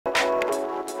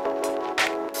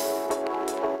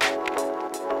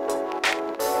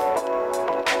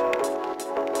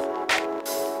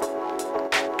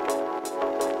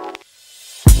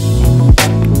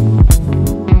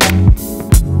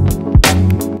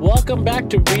Welcome back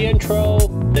to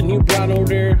Reintro, the new Brown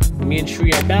Order. Me and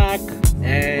Shri are back,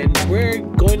 and we're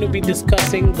going to be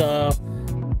discussing the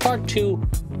part 2,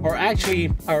 or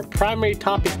actually our primary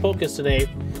topic focus today.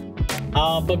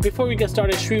 But before we get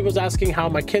started, Shri was asking how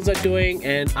my kids are doing,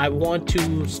 and I want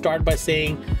to start by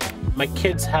saying my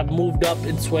kids have moved up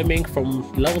in swimming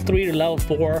from level 3 to level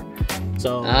 4.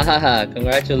 So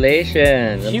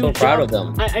congratulations. I'm so proud of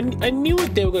them. I knew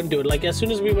they were going to do it. Like, as soon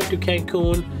as we went to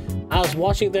Cancun, I was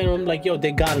watching them, I'm like, yo,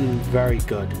 they got them very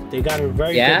good. They got them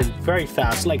very good and very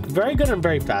fast. Like, very good and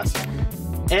very fast.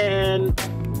 And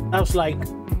I was like,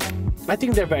 I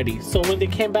think they're ready. So when they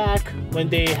came back, when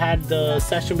they had the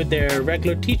session with their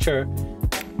regular teacher,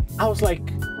 I was like,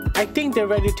 I think they're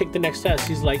ready to take the next test.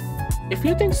 He's like, if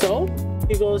you think so,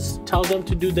 he goes, tell them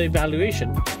to do the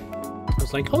evaluation. I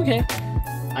was like, okay.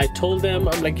 I told them,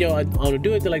 I'm like, yo, I want to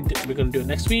do it. They're like, we're going to do it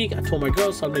next week. I told my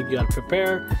girls, I'm like, you got to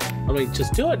prepare. I'm like,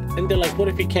 just do it. And they're like, what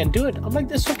if you can't do it? I'm like,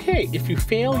 that's okay. If you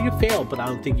fail, you fail, but I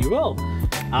don't think you will.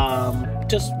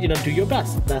 Just, you know, do your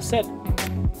best. That's it.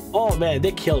 Oh, man,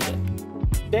 they killed it.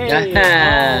 Oh,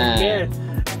 man.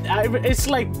 It's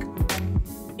like,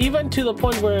 even to the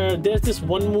point where there's this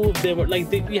one move, they were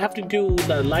like, you have to do,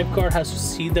 the lifeguard has to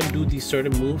see them do these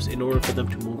certain moves in order for them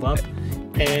to move up.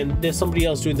 And there's somebody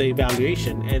else doing the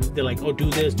evaluation, and they're like, oh, do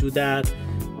this, do that.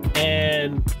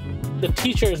 And the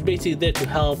teacher is basically there to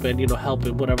help and, you know, help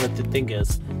in whatever the thing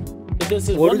is. But this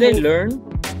is what do they learn?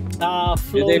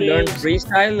 Floating. Do they learn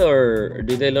freestyle, or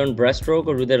do they learn breaststroke,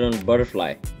 or do they learn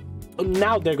butterfly?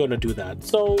 Now they're going to do that.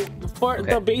 So for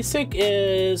the basic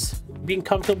is being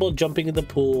comfortable jumping in the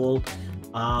pool,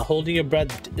 holding your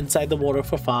breath inside the water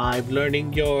for 5,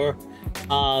 learning your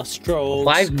strokes.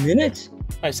 5 minutes?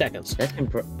 5 seconds. That's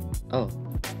oh,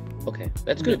 okay,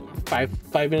 that's good. 5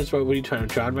 minutes. What were you trying to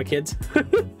drown my kids?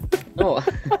 No,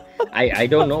 I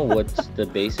don't know what's the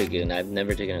basic, and I've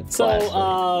never taken a class.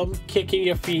 So kicking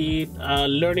your feet,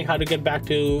 learning how to get back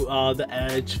to the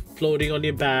edge, floating on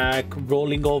your back,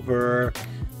 rolling over,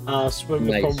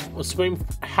 swim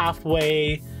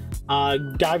halfway,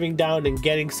 diving down and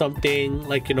getting something,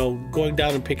 like, you know, going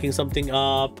down and picking something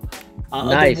up,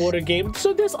 the water game.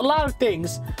 So there's a lot of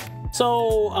things.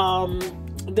 So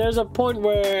there's a point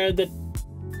where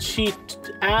she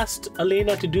asked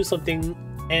Elena to do something,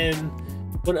 and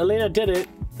when Elena did it,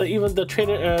 even the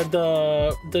trainer,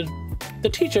 the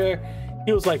teacher,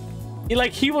 he was like,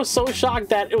 he was so shocked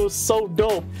that it was so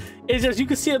dope. It's just, you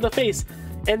can see it in the face.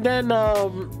 And then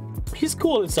he's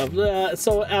cool and stuff.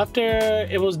 So after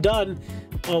it was done,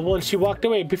 when she walked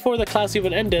away, before the class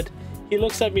even ended, he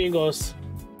looks at me and goes,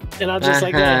 and I'm just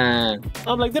like, yeah.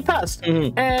 I'm like, they passed.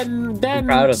 And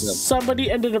then somebody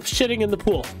ended up shitting in the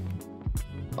pool.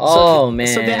 Oh, man.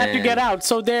 So they had to get out.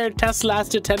 So their test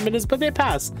lasted 10 minutes, but they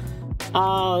passed.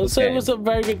 So it was a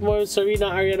very big moment.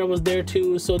 Serena, Ariana was there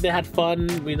too. So they had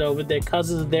fun, you know, with their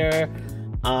cousins there.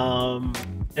 And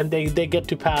they get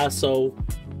to pass. So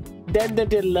then they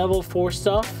did level 4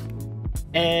 stuff.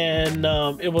 And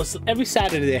it was every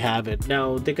Saturday they have it.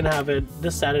 Now they're gonna have it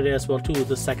this Saturday as well too,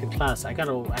 the second class. I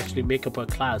gotta actually make up a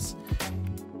class.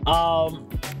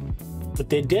 But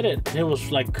they did it, and it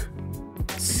was like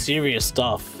serious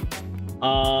stuff.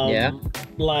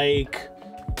 Like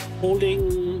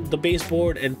holding the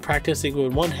baseboard and practicing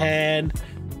with one hand,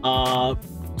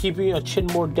 keeping your chin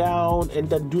more down, and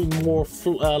then doing more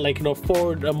like, you know,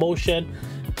 forward motion.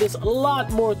 There's a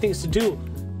lot more things to do.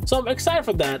 So I'm excited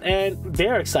for that, and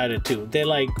they're excited too. They're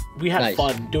like, we had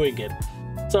fun doing it.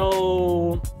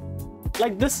 So,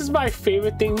 like, this is my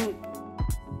favorite thing.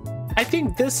 I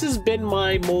think this has been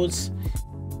my most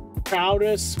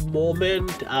proudest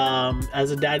moment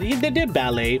as a dad. They did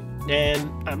ballet,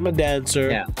 and I'm a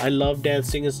dancer. I love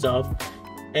dancing and stuff.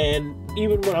 And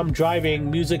even when I'm driving,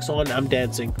 music's on, I'm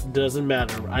dancing. Doesn't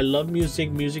matter. I love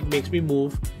music. Music makes me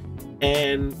move.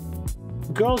 And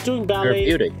girls doing ballet.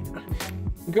 Therapeutic.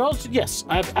 Girls, yes,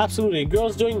 absolutely.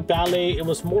 Girls doing ballet, it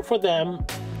was more for them,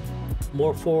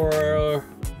 more for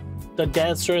the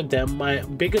dancer and them. My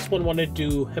biggest one wanted to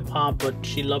do hip-hop, but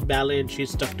she loved ballet and she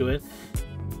stuck to it.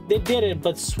 They did it,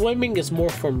 but swimming is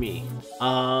more for me.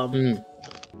 I'm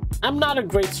not a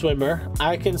great swimmer.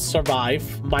 I can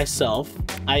survive myself.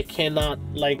 I cannot,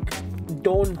 like,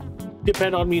 don't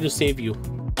depend on me to save you.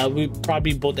 We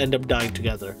probably both end up dying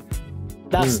together.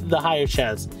 That's the higher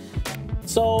chance.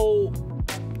 So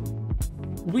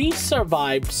we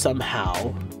survived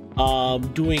somehow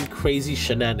doing crazy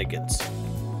shenanigans.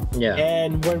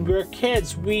 And when we were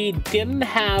kids, we didn't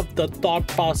have the thought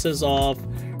process of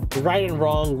right and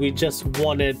wrong. We just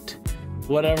wanted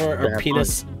whatever our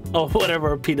penis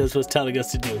was telling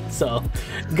us to do. So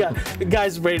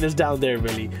guy's brain is down there,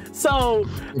 really. So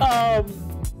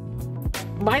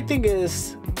my thing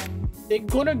is, they're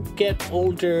gonna get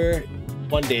older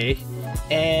one day,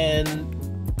 and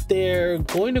they're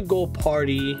going to go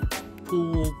party,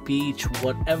 pool, beach,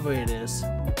 whatever it is.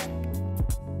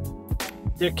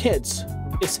 They're kids.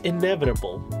 It's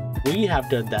inevitable. We have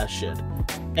done that shit.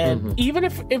 And even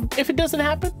if it doesn't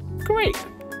happen, great.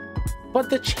 But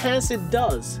the chance it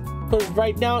does, because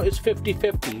right now it's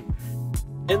 50-50.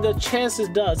 And the chance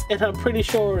it does, and I'm pretty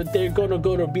sure they're gonna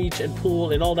go to beach and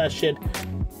pool and all that shit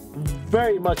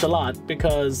very much a lot,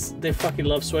 because they fucking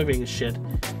love swimming and shit.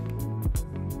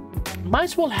 Might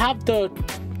as well have the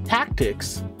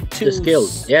tactics to... The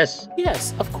skills, yes.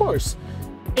 Yes, of course.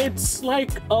 It's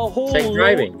like a whole... It's like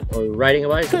driving or riding a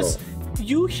bicycle. Because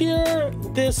you hear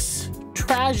this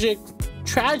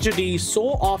tragedy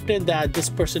so often that this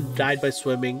person died by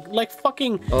swimming. Like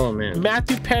fucking... Oh, man.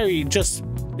 Matthew Perry just,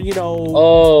 you know...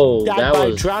 Oh, died that by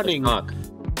was drowning.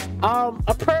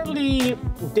 Apparently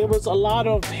there was a lot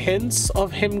of hints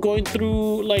of him going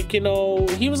through, like, you know,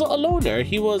 he was a loner.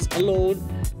 He was alone.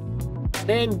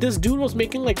 And this dude was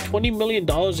making like $20 million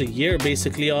a year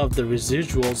basically of the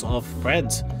residuals of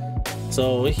Friends.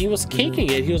 So he was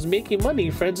caking it. He was making money.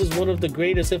 Friends is one of the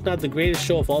greatest, if not the greatest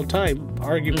show of all time,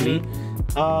 arguably.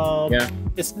 Yeah.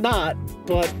 It's not,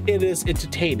 but it is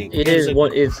entertaining.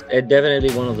 It's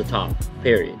definitely one of the top,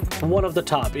 period. One of the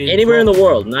top. Anywhere in the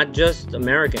world, not just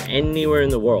American, anywhere in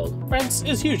the world. Friends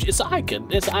is huge. It's an icon.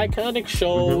 It's an iconic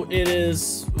show. It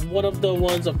is one of the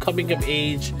ones of coming of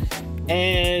age.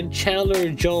 And Chandler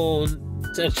Bing.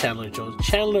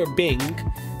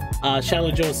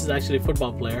 Chandler Jones is actually a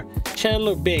football player.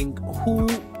 Chandler Bing, who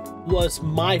was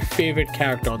my favorite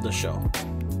character on the show.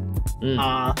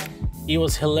 He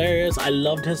was hilarious. I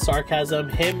loved his sarcasm.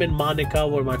 Him and Monica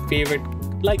were my favorite.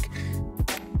 Like,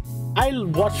 I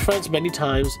watched Friends many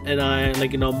times, and I,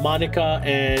 like, you know, Monica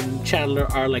and Chandler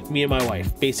are like me and my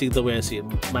wife, basically the way I see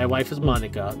it. My wife is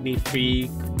Monica, neat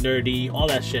freak, nerdy, all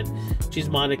that shit. She's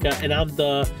Monica, and I'm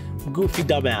the goofy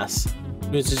dumbass,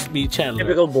 which is me, Chandler.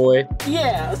 Typical boy.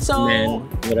 Yeah, so... Man,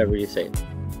 whatever you say.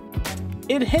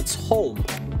 It hits home.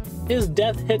 His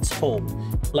death hits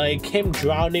home. Like, him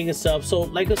drowning and stuff. So,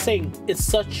 like I was saying, it's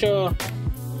such a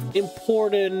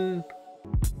important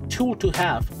tool to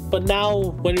have. But now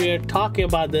when we are talking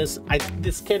about this,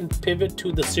 this can pivot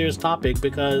to the serious topic,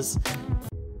 because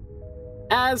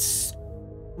as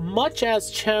much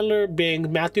as Chandler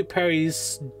Bing, Matthew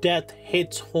Perry's death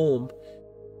hits home,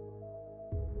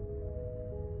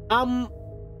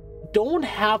 don't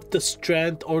have the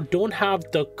strength, or don't have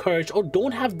the courage, or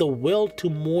don't have the will to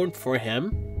mourn for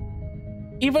him,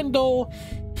 even though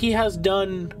he has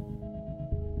done...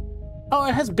 Oh,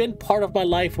 it has been part of my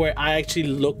life where I actually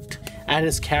looked at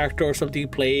his character or something he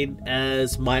played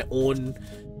as my own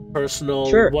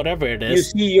personal whatever it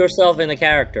is. You see yourself in the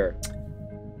character.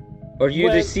 Or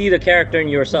you just see the character in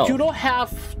yourself. You don't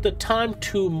have the time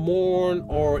to mourn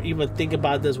or even think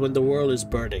about this when the world is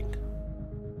burning.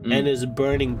 And is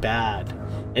burning bad.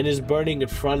 And is burning in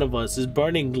front of us. Is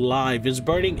burning live. Is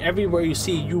burning everywhere you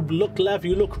see. You look left,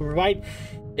 you look right.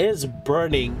 It's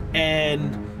burning.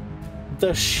 And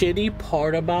the shitty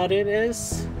part about it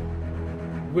is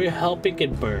we're helping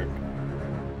it burn.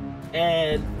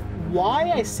 And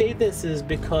why I say this is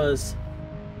because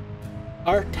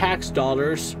our tax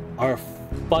dollars are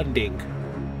funding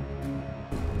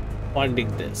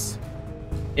this.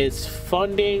 It's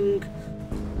funding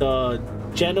the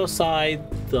genocide,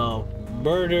 the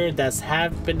murder that's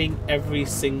happening every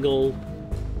single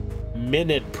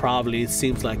minute, probably. It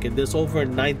seems like it. There's over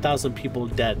 9,000 people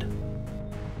dead.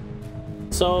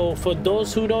 So for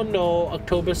those who don't know,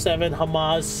 October 7th,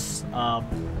 Hamas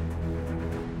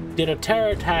did a terror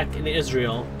attack in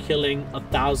Israel, killing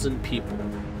 1,000 people.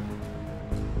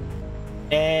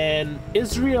 And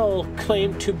Israel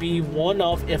claimed to be one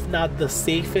of, if not the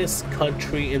safest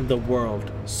country in the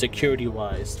world,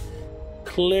 security-wise.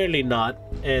 Clearly not.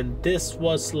 And this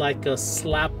was like a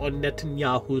slap on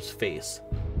Netanyahu's face.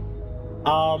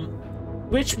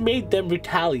 Which made them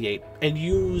retaliate and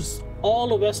use all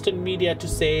the Western media to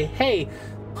say, hey,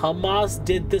 Hamas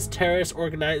did this terrorist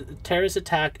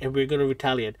attack and we're going to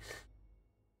retaliate.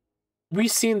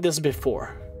 We've seen this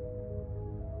before.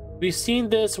 We've seen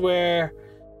this where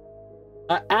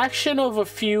an action of a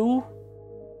few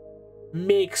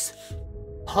makes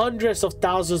hundreds of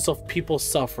thousands of people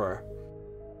suffer.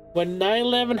 When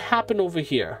 9/11 happened over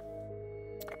here,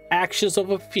 actions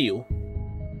of a few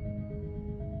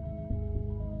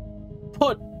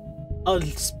put a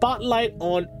spotlight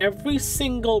on every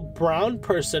single brown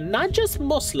person, not just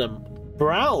Muslim,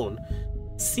 brown,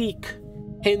 Sikh,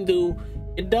 Hindu,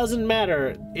 It doesn't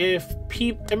matter if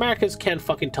Americans can't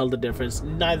fucking tell the difference.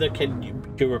 Neither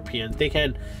can Europeans. They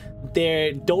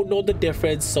don't know the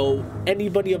difference. So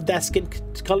anybody of that skin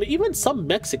color, even some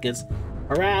Mexicans,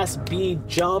 harassed, beat,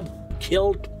 jumped,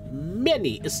 killed,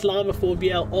 many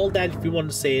Islamophobia, all that if you want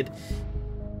to say it.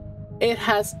 It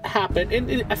has happened,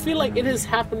 and I feel like it is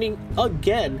happening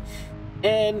again.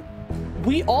 And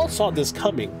we all saw this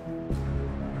coming.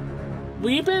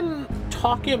 We've been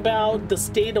talking about the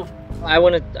state of. I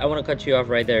want to cut you off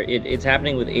right there. It's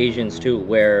happening with Asians too,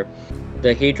 where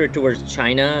the hatred towards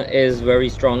China is very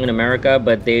strong in America,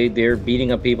 but they're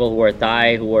beating up people who are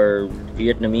Thai, who are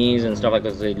Vietnamese and stuff like that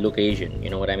because they look Asian. You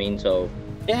know what I mean? So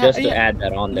just to add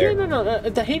that on there. No.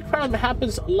 The hate crime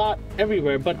happens a lot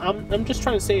everywhere, but I'm just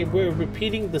trying to say we're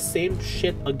repeating the same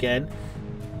shit again.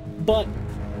 But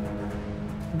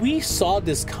we saw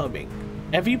this coming.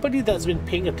 Everybody that's been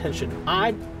paying attention,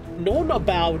 I've known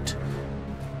about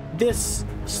this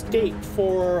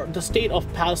for the state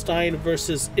of Palestine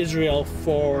versus Israel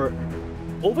for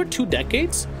over 2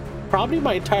 decades, probably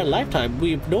my entire lifetime.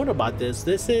 We've known about this.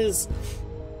 This is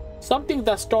something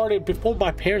that started before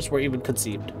my parents were even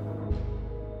conceived.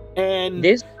 And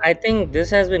I think this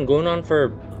has been going on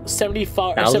for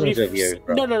 75 thousands of years,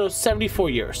 bro. No, 74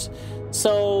 years.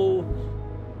 So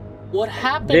what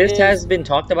happened this has been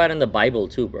talked about in the Bible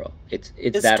too, bro. It's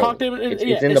that old.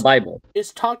 It's in the Bible.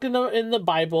 It's talked in the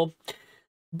Bible.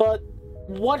 But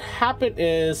what happened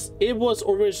is it was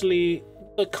originally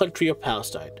the country of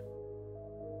Palestine.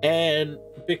 And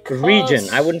because region,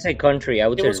 I wouldn't say country, I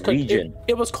would say region.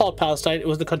 It was called Palestine. It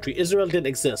was the country. Israel didn't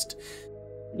exist.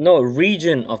 No,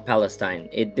 region of Palestine.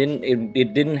 It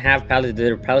didn't have Palestine.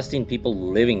 There were Palestinian people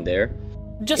living there.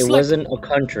 It wasn't a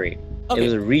country. Okay. It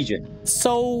was a region.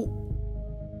 So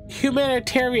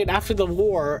humanitarian after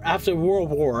World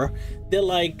War, they're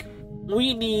like,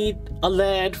 we need a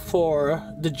land for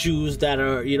the Jews that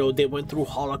are, they went through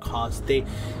Holocaust.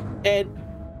 And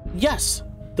yes,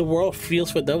 the world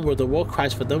feels for them, where the world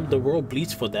cries for them, the world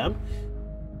bleeds for them.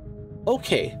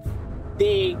 Okay,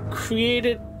 they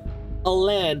created a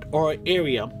land or an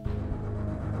area,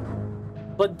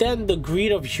 but then the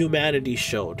greed of humanity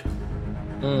showed.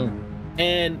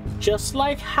 And just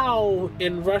like how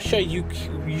in Russia,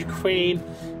 Ukraine,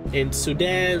 in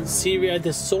Sudan, Syria,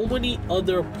 there's so many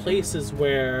other places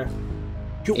where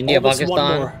you almost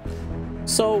want more.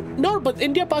 So no, but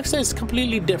India, Pakistan is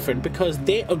completely different because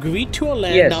they agreed to a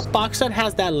land. Yes. Now Pakistan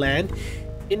has that land,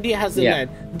 India has the land.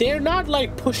 They're not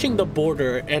like pushing the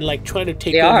border and like trying to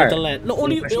take over the land. No,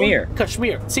 only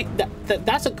Kashmir. See,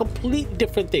 that's a complete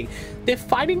different thing. They're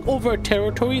fighting over a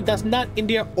territory that's not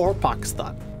India or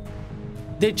Pakistan.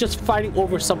 They're just fighting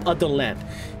over some other land.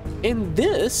 In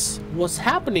this, what's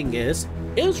happening is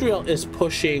Israel is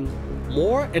pushing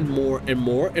more and more and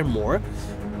more and more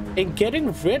and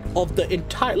getting rid of the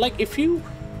entire, like if you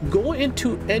go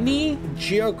into any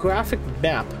geographic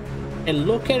map and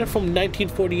look at it from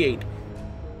 1948,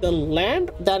 the land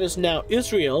that is now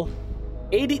Israel,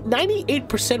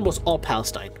 98% was all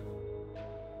Palestine.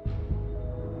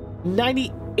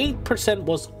 98%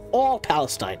 was all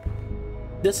Palestine.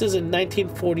 This is in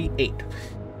 1948.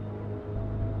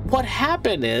 What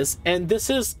happened is, and this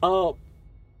is some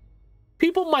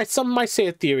might say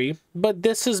a theory, but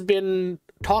this has been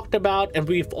talked about and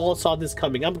we've all saw this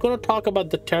coming. I'm going to talk about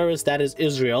the terrorist that is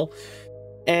Israel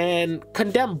and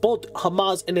condemn both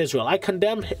Hamas and Israel. I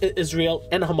condemn Israel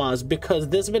and Hamas because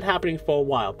this has been happening for a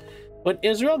while. When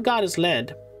Israel got his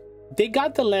land, they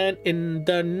got the land in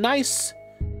the nice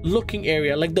looking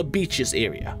area, like the beaches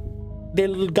area. They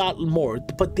got more,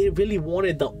 but they really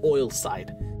wanted the oil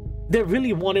side. They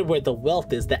really wanted where the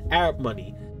wealth is, the Arab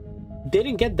money. They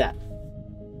didn't get that.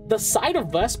 The side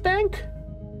of West Bank,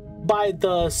 by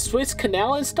the Suez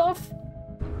Canal and stuff,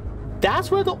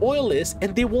 that's where the oil is,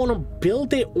 and they want to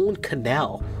build their own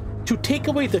canal to take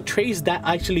away the trades that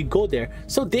actually go there,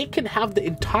 so they can have the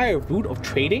entire route of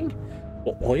trading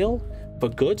for oil, for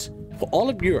goods, for all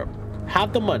of Europe,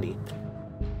 have the money.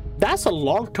 That's a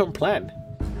long-term plan.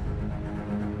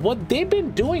 What they've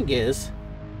been doing is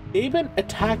they've been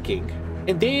attacking,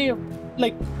 and they,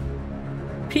 like,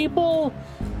 people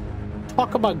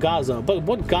talk about Gaza, but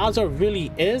what Gaza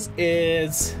really is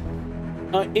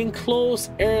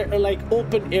enclosed air, like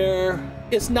open air.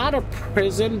 It's not a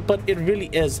prison, but it really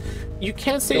is. You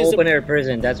can't say it's open air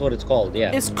prison. That's what it's called.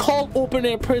 Yeah, it's called open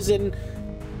air prison.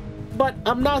 But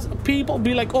I'm not. People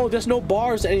be like, oh, there's no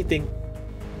bars or anything.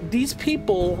 These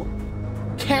people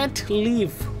can't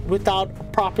leave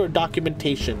without proper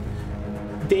documentation.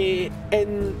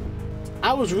 And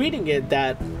I was reading it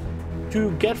that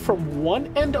to get from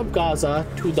one end of Gaza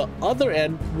to the other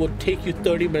end would take you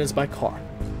 30 minutes by car.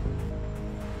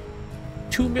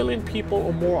 2 million people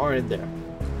or more are in there.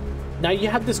 Now you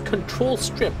have this control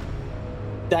strip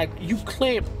that you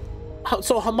claim.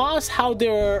 So Hamas, how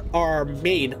they are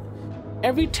made,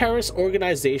 every terrorist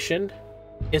organization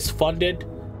is funded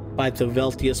by the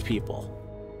wealthiest people.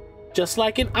 Just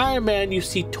like in Iron Man, you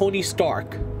see Tony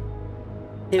Stark.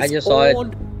 I just saw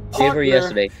it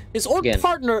yesterday. His own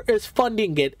partner is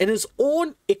funding it, and his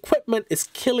own equipment is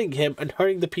killing him and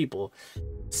hurting the people.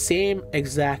 Same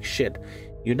exact shit.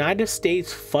 United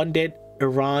States funded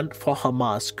Iran for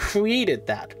Hamas, created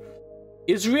that.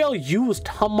 Israel used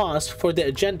Hamas for the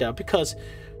agenda, because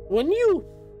when you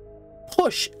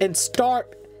push and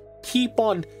keep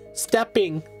on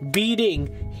stepping, beating,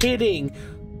 hitting,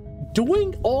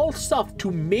 doing all stuff to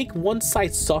make one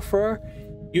side suffer,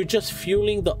 you're just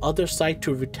fueling the other side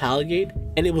to retaliate,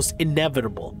 and it was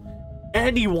inevitable.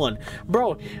 Anyone,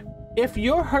 bro, if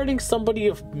you're hurting somebody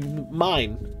of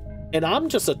mine, and I'm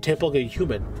just a typical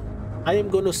human, I am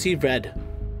going to see red.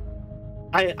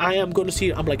 I am going to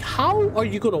see, I'm like, how are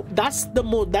you going to,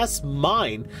 that's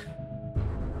mine.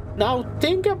 Now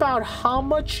think about how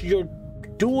much you're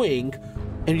doing,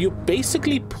 and you're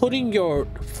basically putting your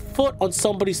foot on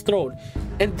somebody's throat,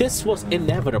 and this was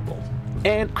inevitable.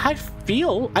 And I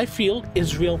feel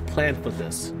Israel planned for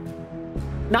this.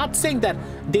 Not saying that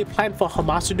they planned for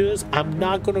Hamas to do this. I'm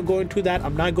not going to go into that.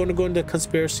 I'm not going to go into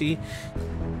conspiracy.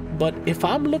 But if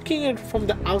I'm looking at it from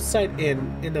the outside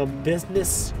in a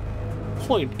business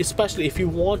point, especially if you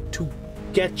want to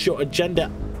get your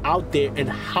agenda out there and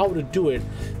how to do it,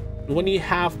 when you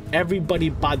have everybody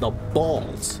by the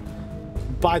balls,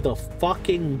 by the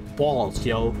fucking balls,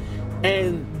 yo.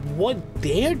 And what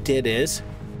they did is,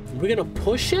 we're gonna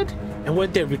push it, and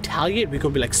when they retaliate, we're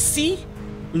gonna be like, see,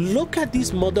 look at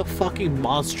these motherfucking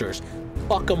monsters,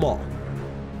 fuck them all.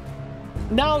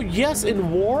 Now, yes,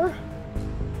 in war,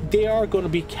 there are gonna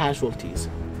be casualties.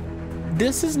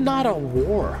 This is not a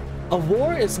war. A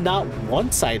war is not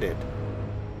one-sided.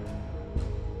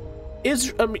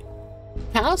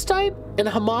 Palestine and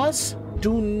Hamas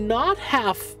do not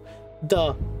have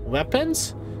the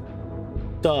weapons,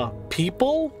 the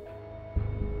people,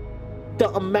 the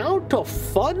amount of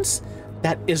funds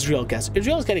that Israel gets.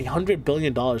 Israel is getting $100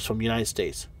 billion from the United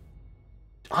States.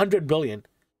 $100 billion.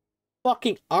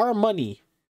 Fucking our money.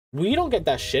 We don't get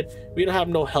that shit. We don't have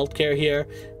no healthcare here.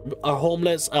 Our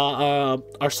homeless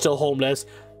are still homeless.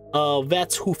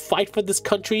 Vets who fight for this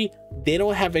country, they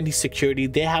don't have any security.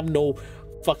 They have no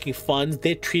fucking funds.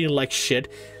 They're treated like shit.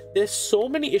 There's so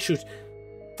many issues.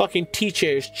 Fucking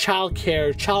teachers,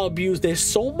 childcare, child abuse. There's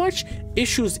so much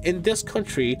issues in this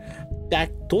country that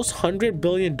those $100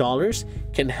 billion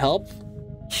can help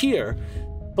here.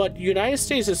 But United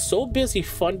States is so busy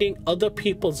funding other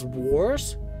people's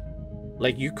wars,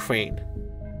 like Ukraine,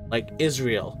 like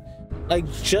Israel, like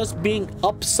just being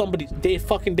up somebody. They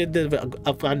fucking did this with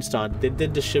Afghanistan. They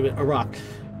did this shit with Iraq.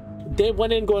 They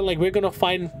went in going like, we're gonna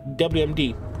find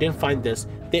WMD. Didn't find this.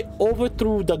 They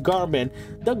overthrew the government.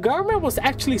 The government was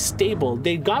actually stable.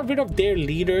 They got rid of their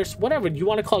leaders, whatever you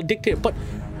want to call it, dictator. But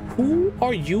who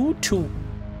are you to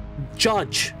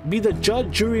judge, be the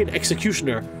judge, jury, and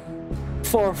executioner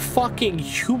for fucking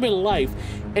human life,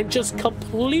 and just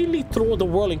completely throw the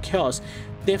world in chaos?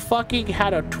 They fucking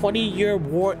had a 20-year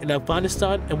war in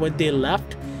Afghanistan, and when they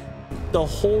left,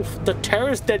 the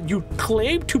terrorists that you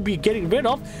claim to be getting rid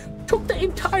of took the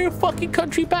entire fucking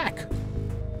country back.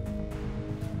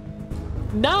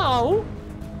 Now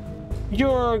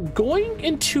you're going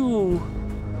into,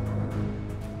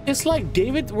 it's like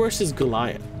David versus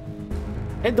Goliath,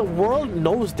 and the world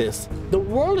knows this. The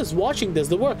world is watching this.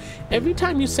 The world, every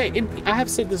time you say, and I have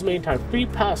said this many times, free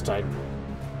Palestine.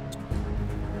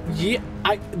 Yeah,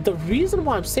 the reason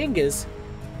why I'm saying is,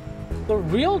 the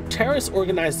real terrorist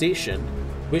organization,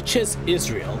 which is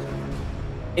Israel,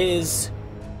 is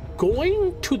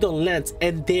going to the lens,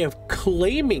 and they're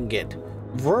claiming it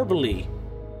verbally.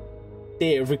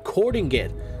 They're recording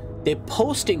it. They're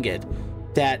posting it,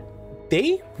 that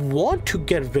they want to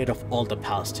get rid of all the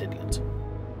Palestinians.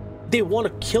 They want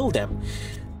to kill them.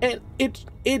 And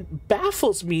it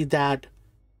baffles me that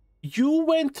you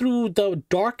went through the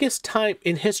darkest time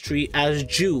in history as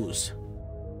Jews,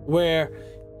 where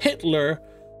Hitler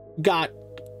got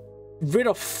rid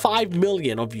of 5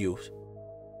 million of you.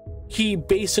 He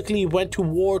basically went to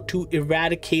war to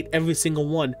eradicate every single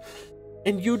one.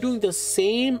 And you're doing the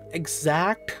same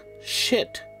exact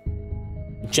shit,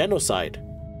 genocide,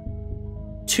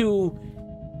 to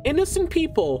innocent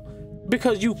people,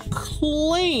 because you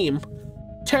claim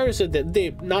terrorists. That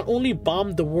they not only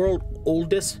bombed the world's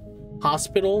oldest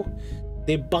hospital,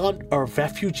 they bombed a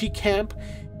refugee camp.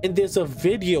 And there's a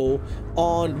video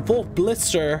on both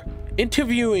Blitzer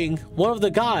interviewing one of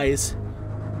the guys,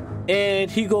 and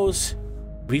he goes,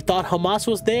 "We thought Hamas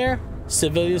was there.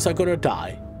 Civilians are gonna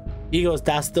die." He goes,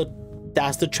 that's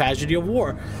the tragedy of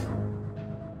war.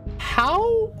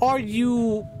 How are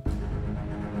you?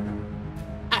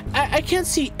 I can't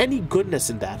see any goodness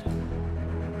in that.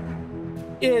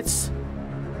 It's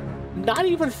not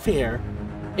even fair.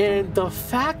 And the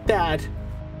fact that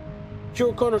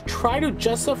you're going to try to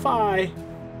justify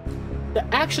the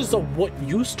actions of what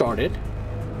you started,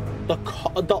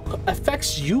 the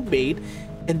effects you made,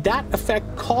 and that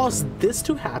effect caused this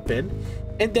to happen,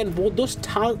 and then those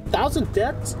 1,000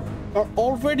 deaths are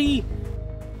already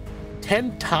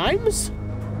 10 times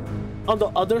on the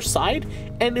other side,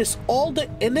 and it's all the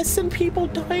innocent people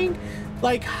dying.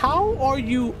 Like, how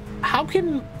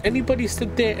can anybody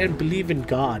sit there and believe in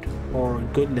God or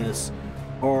goodness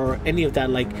or any of that?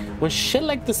 Like, when shit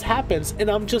like this happens, and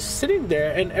I'm just sitting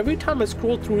there, and every time I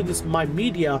scroll through my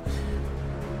media,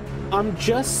 I'm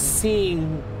just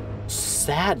seeing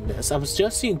sadness. I'm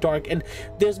just seeing dark. And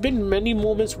there's been many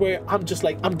moments where I'm just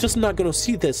like, I'm just not gonna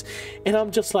see this, and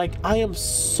I'm just like, I am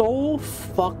so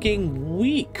fucking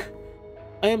weak.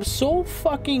 I am so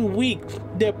fucking weak.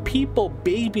 They're people,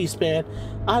 babies, man.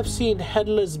 I've seen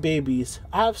headless babies.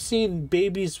 I've seen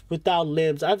babies without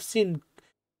limbs. I've seen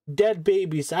dead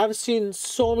babies. I've seen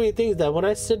so many things that when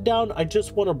I sit down, I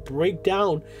just want to break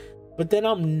down. But then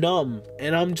I'm numb,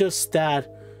 and I'm just that.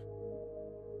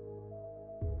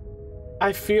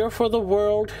 I fear for the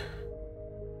world.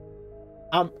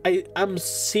 I'm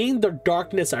seeing the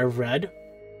darkness I read,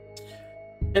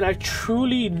 and I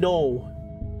truly know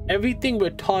everything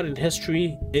we're taught in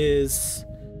history is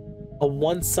a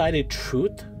one-sided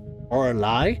truth or a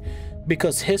lie,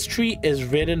 because history is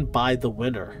written by the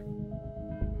winner.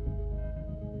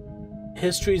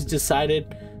 History is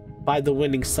decided by the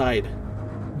winning side.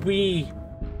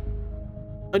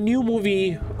 A new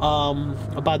movie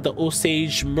about the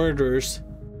Osage murders,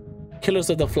 Killers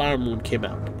of the Flower Moon, came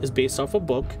out. It's based off a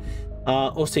book.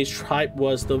 Osage tribe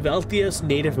was the wealthiest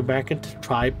Native American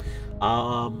tribe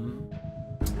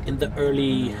in the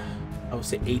early, I would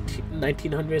say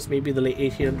 1900s, maybe the late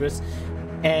 1800s,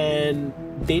 and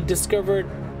they discovered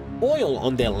oil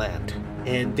on their land,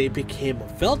 and they became a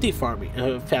wealthy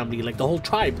family. Like the whole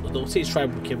tribe, the Osage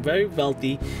tribe, became very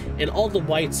wealthy, and all the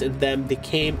whites in them, they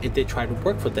came and they tried to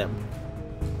work for them.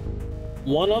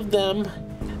 One of them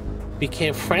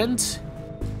became friends,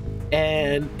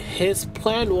 and his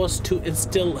plan was to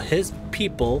instill his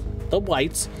people, the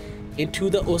whites, into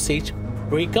the Osage,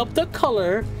 break up the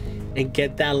color, and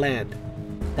get that land.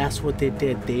 That's what they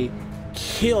did. They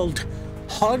killed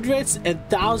hundreds and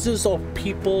thousands of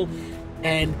people,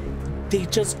 and they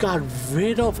just got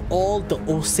rid of all the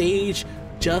Osage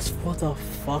just for the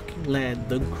fucking land.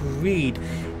 The greed.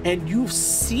 And you've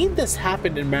seen this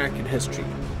happen in American history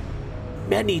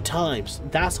many times.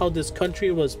 That's how this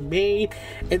country was made,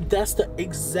 and that's the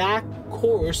exact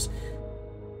course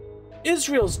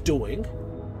Israel's doing.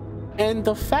 And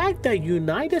the fact that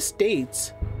United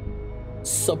States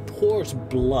supports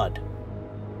blood.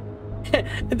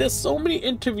 And there's so many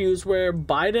interviews where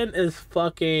Biden is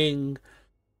fucking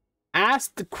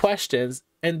asked the questions,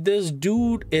 and this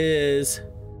dude is,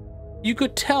 you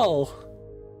could tell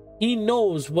he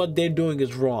knows what they're doing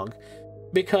is wrong.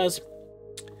 Because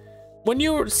when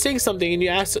you're saying something and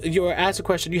you're asked a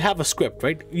question, you have a script,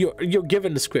 right? You're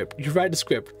given the script, you write the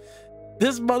script.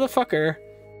 This motherfucker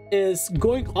is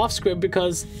going off script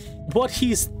because what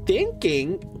he's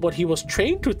thinking, what he was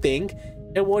trained to think,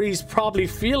 and what he's probably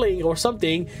feeling or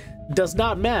something does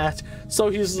not match. So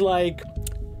he's like,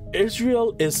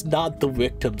 Israel is not the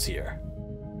victims here.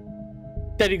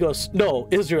 Then he goes, no,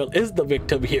 Israel is the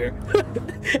victim here.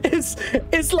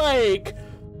 It's like,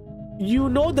 you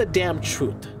know the damn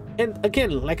truth. And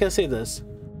again, like I say this,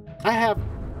 I have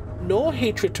no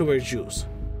hatred towards Jews,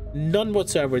 none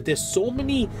whatsoever. There's so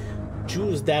many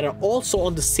Jews that are also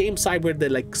on the same side where they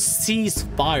like cease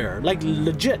fire, like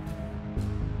legit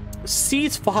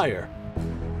cease fire.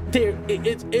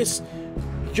 It's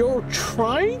you're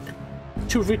trying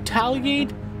to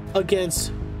retaliate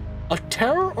against a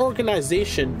terror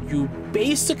organization you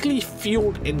basically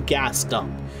fueled and gassed up.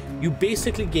 You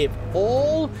basically gave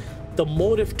all the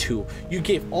motive to, you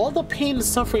gave all the pain and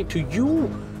suffering to, you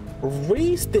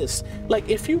raised this. Like,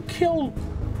 if you kill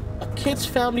a kid's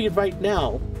family right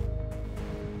now,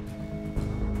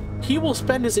 he will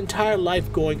spend his entire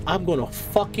life going, I'm gonna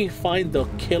fucking find the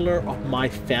killer of my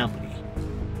family.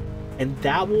 And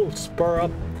that will spur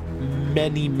up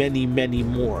many, many, many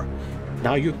more.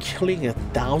 Now you're killing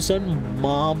 1,000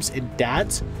 moms and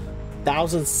dads,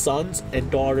 1,000 sons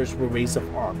and daughters were raised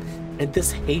of arm. And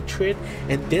this hatred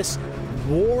and this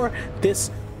war,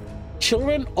 this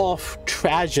children of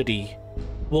tragedy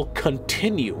will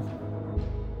continue,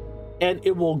 and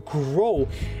it will grow,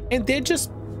 and they're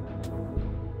just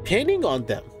pinning on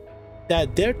them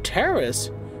that they're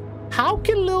terrorists. How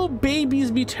can little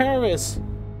babies be terrorists?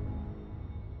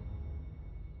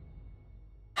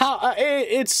 How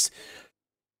it's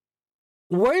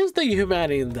where's the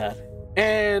humanity in that?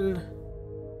 And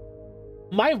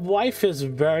my wife is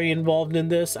very involved in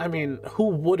this. I mean, who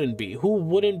wouldn't be? Who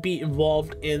wouldn't be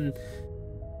involved in?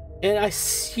 And I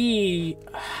see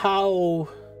how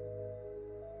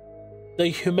the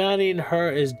humanity in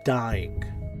her is dying,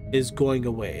 is going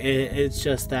away. It's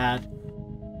just that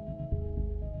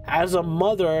as a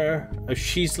mother,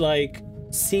 she's like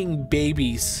seeing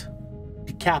babies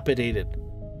decapitated.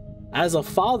 As a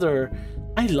father,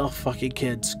 I love fucking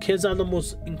kids. Kids are the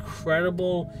most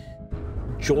incredible,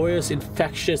 joyous,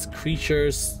 infectious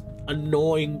creatures,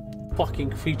 annoying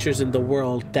fucking creatures in the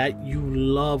world that you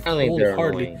love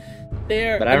wholeheartedly.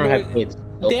 But I don't have kids.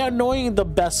 They're annoying in the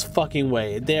best fucking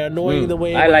way. They're annoying the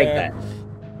way I like that.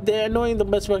 They're annoying the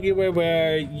best fucking way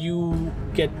where you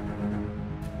get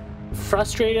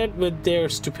frustrated with their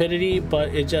stupidity,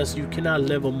 but it just, you cannot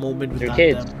live a moment without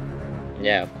kids. them.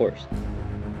 Yeah, of course.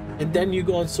 And then you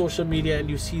go on social media and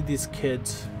you see these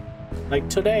kids. Like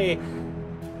today,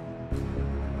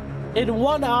 in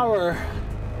 1 hour,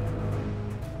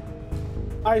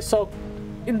 I saw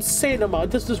insane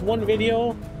amount. This is one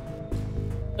video.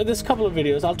 There's a couple of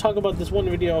videos. I'll talk about this one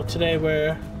video today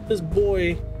where this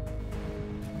boy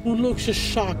who looks just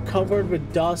shocked, covered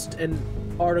with dust and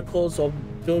particles of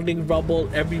building rubble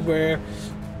everywhere,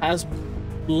 has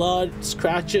blood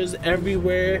scratches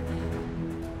everywhere,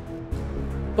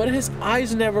 but his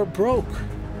eyes never broke.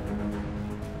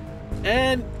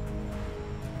 And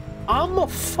I'm a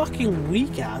fucking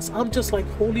weak ass. I'm just like,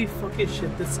 holy fucking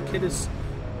shit, this kid is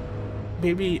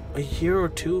maybe a year or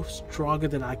two stronger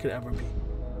than I could ever be.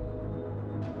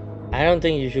 I don't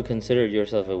think you should consider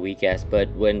yourself a weak ass, but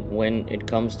when it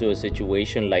comes to a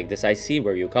situation like this, I see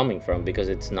where you're coming from, because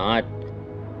it's not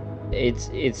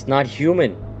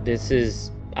human. This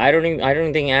is, I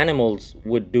don't think animals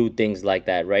would do things like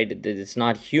that, right? It's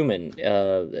not human.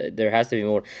 There has to be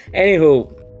more.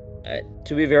 Anywho,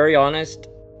 to be very honest,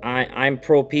 I'm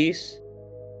pro peace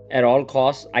at all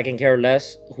costs. I can care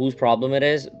less whose problem it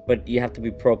is, but you have to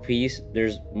be pro peace.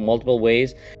 There's multiple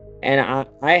ways, and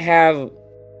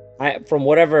from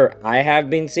whatever I have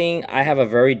been seeing, I have a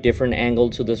very different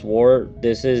angle to this war.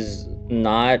 This is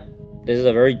a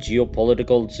very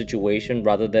geopolitical situation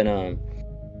rather than a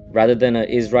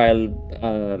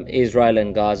Israel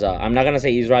and Gaza. I'm not gonna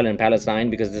say Israel and Palestine,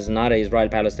 because this is not an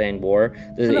Israel-Palestine war.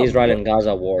 This is Israel and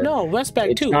Gaza war. No, West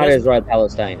Bank too. It's not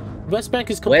Israel-Palestine. West Bank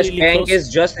is completely West Bank close. is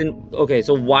just in. Okay,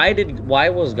 so why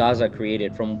was Gaza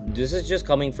created? This is just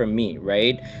coming from me,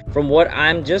 right? From what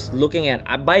I'm just looking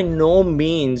at. By no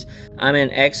means I'm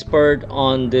an expert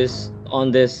on this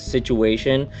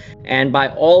situation, and by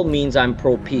all means I'm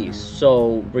pro peace.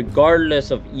 So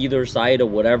regardless of either side or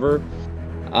whatever,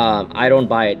 I don't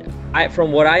buy it.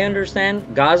 From what I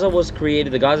understand, Gaza was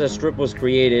created, the Gaza Strip was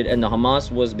created, and the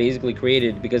Hamas was basically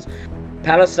created because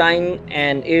Palestine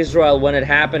and Israel, when it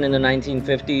happened in the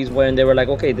 1950s, when they were like,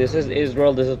 okay, this is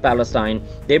Israel, this is Palestine,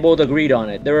 they both agreed on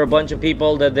it. There were a bunch of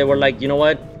people that they were like, you know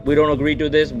what, we don't agree to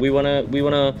this. We wanna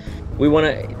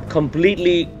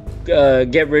completely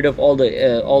get rid of all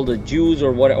the Jews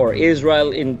or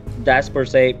Israel in that per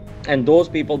se, and those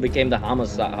people became the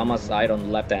Hamas side on the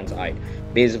left-hand side.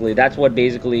 Basically, that's what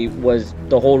basically was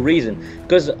the whole reason,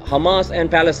 because Hamas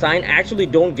and Palestine actually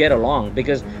don't get along,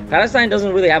 because Palestine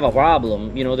doesn't really have a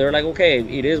problem. You know, they're like, okay,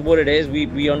 it is what it is.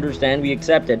 We understand, we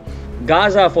accept it.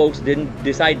 Gaza folks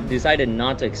decided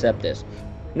not to accept this.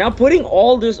 Now, putting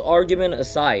all this argument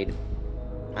aside,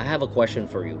 I have a question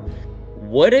for you.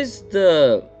 What is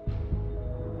the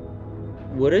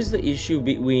issue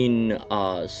between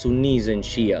Sunnis and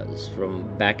Shias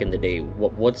from back in the day?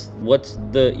 What's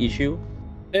the issue?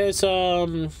 It's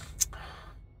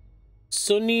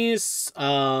Sunnis,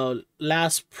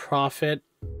 last prophet,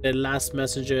 the last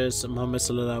messenger is Muhammad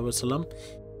sallallahu alaihi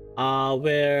wasallam,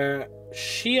 where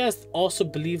Shias also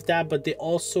believe that, but they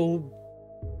also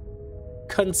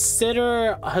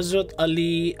consider Hazrat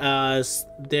Ali as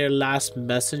their last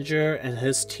messenger and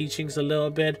his teachings a little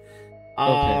bit.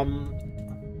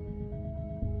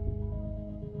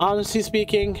 Honestly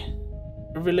speaking,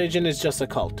 religion is just a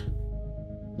cult.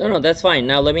 No, that's fine.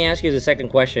 Now let me ask you the second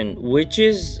question. Which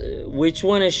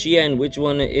one is Shia and which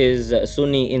one is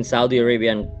Sunni in Saudi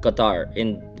Arabia and Qatar?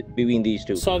 between these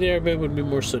two? Saudi Arabia would be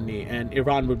more Sunni, and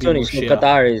Iran would be Sunni. more So Shia.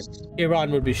 Qatar is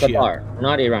Iran would be Shia. Qatar,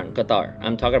 not Iran. Qatar.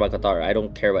 I'm talking about Qatar. I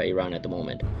don't care about Iran at the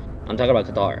moment. I'm talking about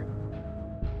Qatar.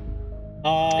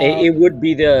 It would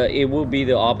be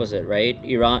the opposite, right?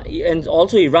 Iran, and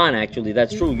also Iran. Actually,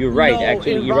 that's true. You're right. No,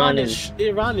 actually, Iran is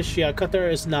Shia.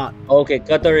 Qatar is not. Okay,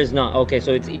 Qatar is not. Okay,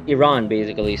 so it's Iran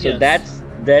basically. So Yes.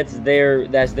 that's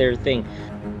their thing.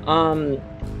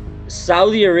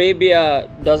 Saudi Arabia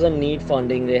doesn't need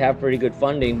funding. They have pretty good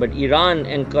funding. But Iran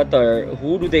and Qatar,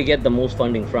 who do they get the most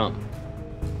funding from?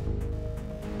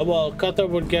 Well, Qatar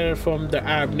would get it from the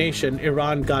Arab nation.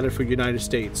 Iran got it from United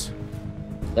States.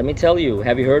 Let me tell you.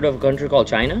 Have you heard of a country called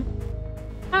China?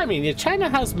 I mean, China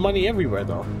has money everywhere,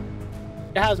 though.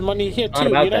 It has money here too. Not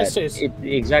about United that. States.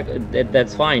 Exactly.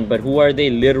 That's fine. But who are they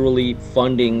literally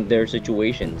funding their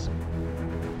situations?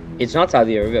 It's not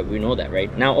Saudi Arabia. We know that,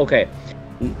 right? Now, okay.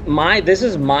 This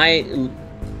is my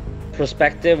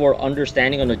perspective or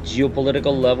understanding on a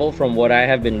geopolitical level from what I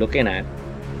have been looking at.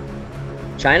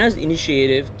 China's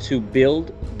initiative to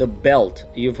build the belt.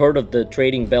 You've heard of the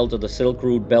trading belt or the Silk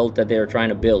Route belt that they're trying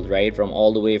to build, right? From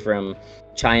all the way from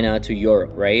China to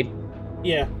Europe, right?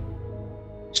 Yeah.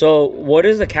 So what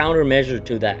is the countermeasure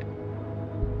to that?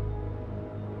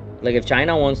 Like if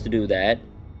China wants to do that,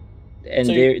 and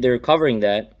So they're covering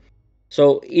that.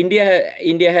 So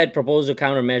India had proposed a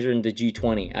countermeasure in the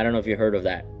G20. I don't know if you heard of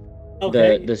that.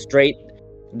 Okay. The strait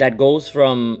that goes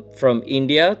from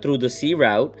India through the sea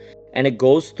route, and it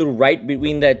goes through right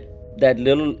between that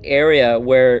little area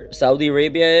where Saudi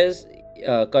Arabia is,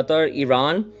 Qatar,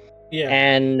 Iran, Yeah.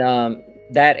 and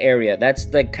that area. That's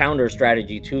the counter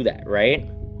strategy to that, right?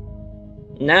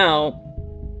 Now,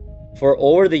 for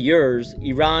over the years,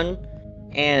 Iran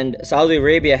and Saudi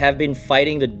Arabia have been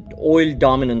fighting the oil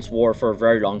dominance war for a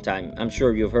very long time. I'm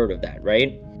sure you've heard of that,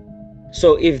 right?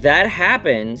 So if that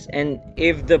happens, and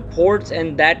if the ports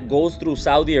and that goes through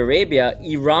Saudi Arabia,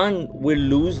 Iran will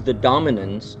lose the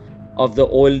dominance of the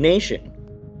oil nation,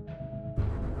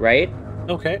 right?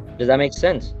 Okay. Does that make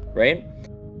sense, right?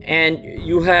 And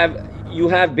you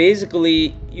have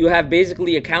basically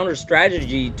a counter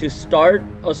strategy to start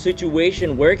a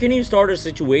situation. Where can you start a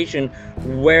situation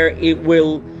where it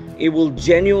will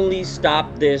genuinely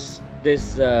stop this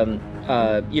this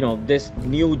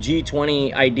new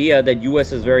G20 idea that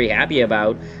US is very happy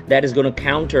about, that is going to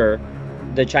counter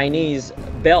the Chinese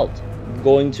belt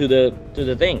going to the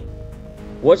thing?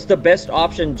 What's the best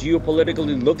option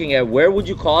geopolitically looking at? Where would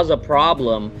you cause a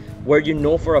problem where you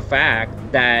know for a fact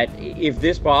that if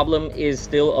this problem is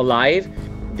still alive,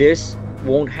 this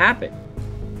won't happen?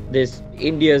 This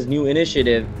India's new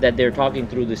initiative that they're talking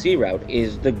through the sea route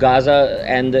is the Gaza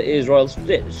and the Israel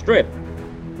strip.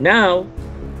 Now,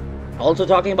 also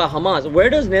talking about Hamas, where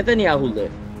does Netanyahu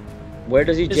live? Where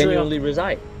does he Israel. genuinely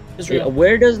reside? Israel.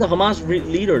 Where does the Hamas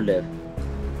leader live?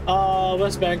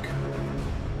 West Bank.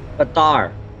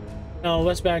 Qatar. No,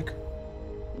 West Bank.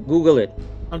 Google it.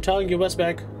 I'm telling you, West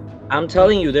Bank. I'm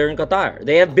telling you, they're in Qatar.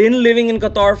 They have been living in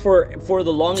Qatar for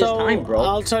the longest time, bro.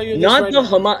 I'll tell you this not right the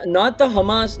now. not the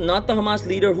Hamas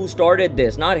leader who started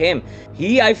this, not him.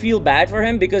 I feel bad for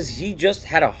him because he just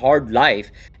had a hard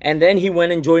life, and then he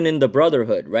went and joined in the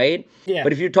Brotherhood, right? Yeah.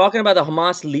 But if you're talking about the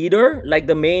Hamas leader, like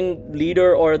the main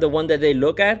leader or the one that they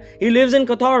look at, he lives in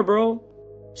Qatar, bro.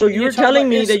 So you're telling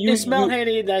me that Ismail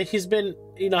Haniyeh, that he's been,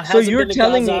 so you're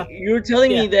telling Gaza.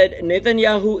 me that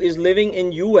Netanyahu is living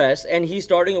in US and he's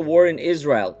starting a war in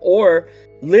Israel, or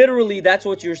literally that's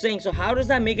what you're saying. So how does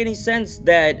that make any sense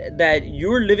that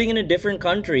you're living in a different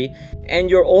country and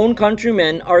your own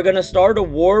countrymen are going to start a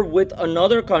war with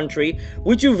another country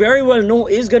which you very well know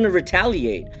is going to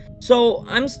retaliate? So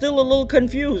I'm still a little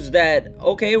confused that,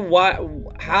 okay,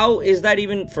 how is that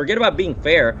even, forget about being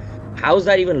fair, how is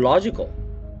that even logical?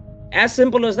 As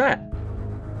simple as that.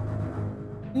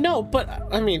 No, but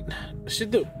I mean,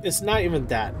 Shiddu, it's not even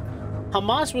that.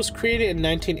 Hamas was created in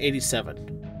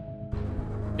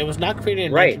 1987. It was not created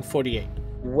in 1948.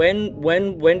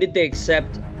 When did they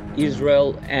accept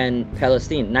Israel and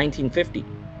Palestine? 1950.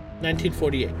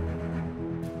 1948.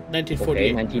 1948.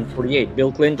 Okay, 1948.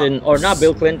 Bill Clinton, or not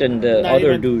Bill Clinton, the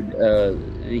other dude,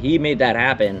 he made that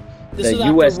happen. This is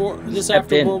US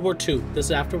after World War II. This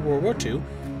is after World War II.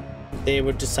 They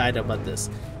would decide about this.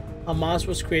 Hamas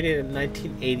was created in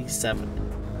 1987.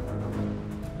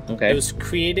 Okay. It was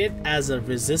created as a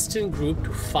resistant group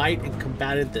to fight and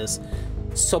combat this,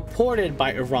 supported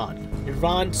by Iran.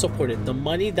 Iran supported the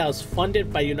money that was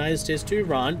funded by United States to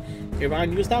Iran.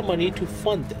 Iran used that money to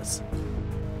fund this.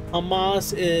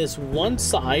 Hamas is one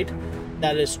side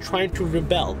that is trying to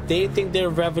rebel. They think they're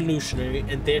revolutionary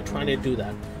and they're trying to do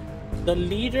that. the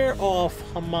leader of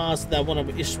Hamas, that one of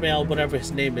Isreal, whatever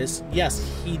his name is, yes,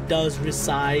 he does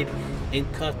reside in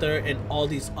Qatar and all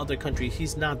these other countries.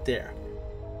 He's not there.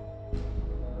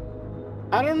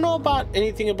 I don't know about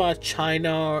anything about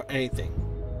China or anything,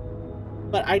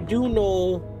 but I do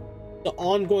know the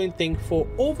ongoing thing for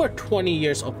over 20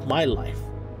 years of my life.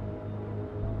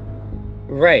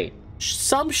 Right.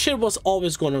 Some shit was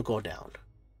always going to go down.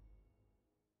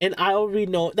 And I already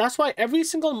know. That's why every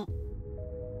single...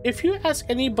 If you ask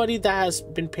anybody that has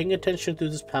been paying attention to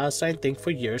this Palestine thing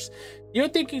for years, you're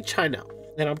thinking China.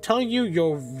 And I'm telling you,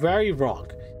 you're very wrong.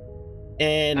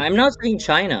 And I'm not saying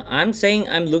China. I'm saying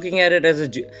I'm looking at it as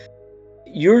a...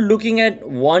 You're looking at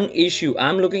one issue.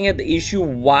 I'm looking at the issue.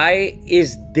 Why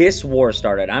is this war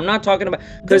started? I'm not talking about...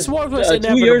 This war was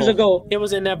inevitable. 2 years ago... It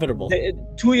was inevitable.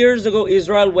 2 years ago,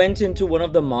 Israel went into one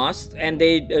of the mosques and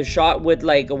they shot with,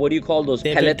 like, what do you call those,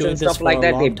 pellets and stuff like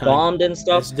that. They bombed and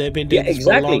stuff. Yes, they've been doing this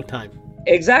for a long time.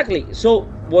 Exactly. So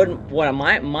what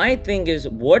my thing is,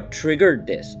 what triggered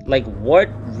this? Like, what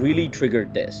really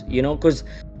triggered this? You know, because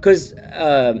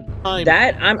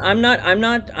that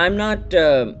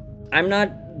I'm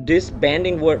not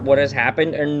disbanding what has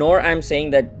happened, and nor I'm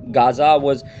saying that Gaza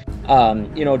was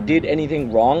did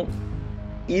anything wrong.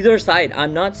 Either side.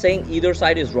 I'm not saying either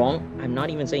side is wrong. I'm not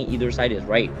even saying either side is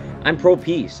right. I'm pro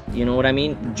peace. You know what I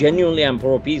mean? Genuinely, I'm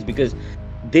pro peace, because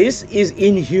this is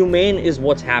inhumane is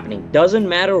what's happening. Doesn't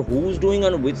matter who's doing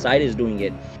on which side is doing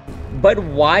it. But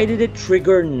why did it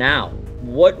trigger now?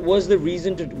 What was the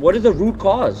reason to... What is the root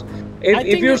cause?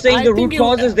 If you're saying the root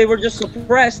cause is they were just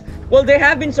suppressed, well, they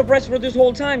have been suppressed for this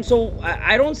whole time. So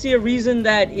I don't see a reason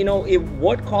that,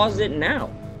 what caused it now?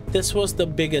 This was the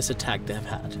biggest attack they've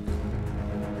had.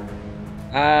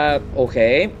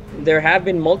 Okay. There have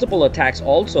been multiple attacks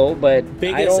also, but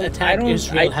biggest attack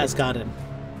Israel has gotten.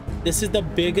 This is the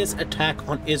biggest attack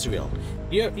on Israel.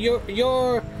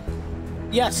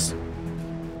 Yes.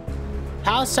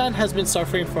 Palestine has been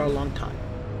suffering for a long time.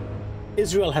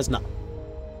 Israel has not.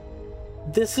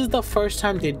 This is the first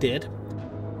time they did.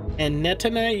 And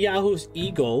Netanyahu's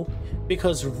ego,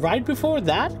 because right before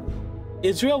that,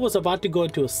 Israel was about to go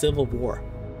into a civil war.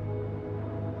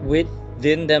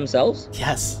 Within themselves?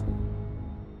 Yes.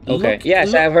 Okay.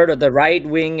 Yes, I've heard of the right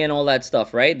wing and all that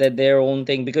stuff, right? That their own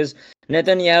thing, because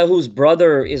Netanyahu's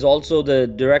brother is also the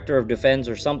director of defense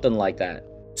or something like that.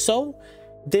 So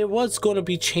there was going to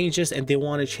be changes, and they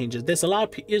want to change it. There's a lot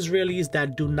of Israelis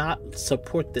that do not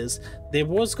support this. There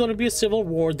was going to be a civil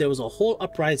war. There was a whole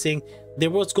uprising. There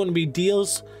was going to be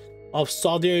deals of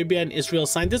Saudi Arabia and Israel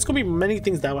signed. There's going to be many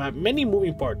things that will have many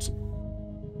moving parts.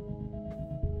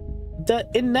 The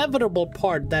inevitable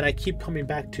part that I keep coming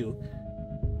back to,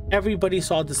 everybody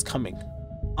saw this coming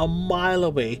a mile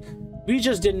away. We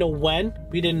just didn't know when,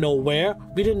 we didn't know where,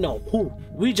 we didn't know who.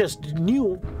 We just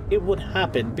knew it would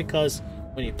happen, because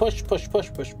when you push, it's about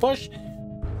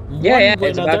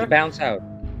to bounce out,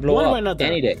 blow up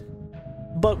any day.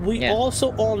 But we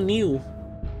also all knew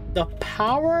the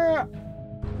power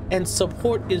and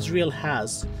support Israel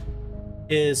has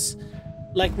is,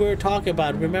 like we were talking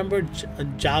about. Remember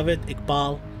Javed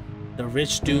Iqbal, the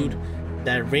rich dude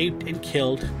that raped and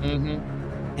killed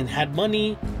and had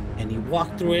money, and he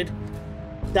walked through it?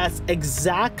 That's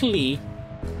exactly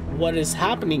what is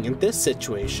happening in this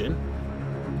situation.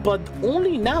 But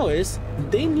only now is,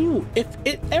 they knew if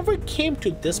it ever came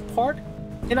to this part,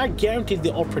 and I guarantee they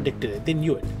all predicted it, they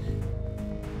knew it,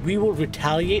 we will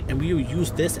retaliate and we will use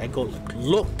this and go,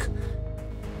 look,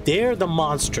 they're the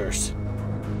monsters,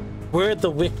 we're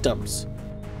the victims,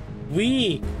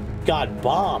 we got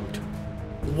bombed,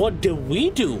 what do we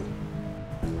do?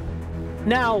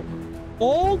 Now,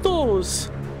 all those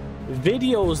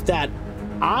videos that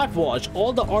I've watched,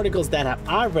 all the articles that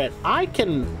I've read, I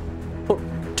can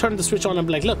turn the switch on and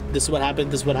be like, look, this is what happened,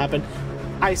 this is what happened.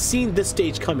 I seen this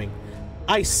stage coming.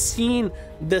 I seen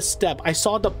this step. I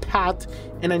saw the path,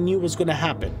 and I knew it was going to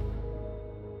happen.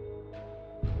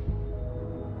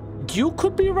 You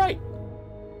could be right,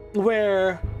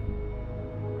 where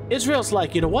Israel's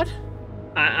like, you know what?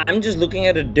 I'm just looking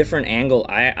at a different angle.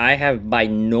 I have by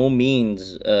no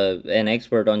means an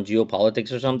expert on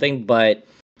geopolitics or something, but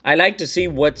I like to see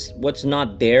what's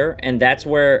not there, and that's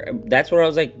where I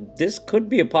was like, this could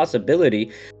be a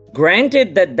possibility.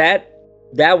 Granted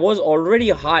that was already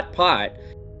a hot pot,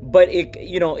 but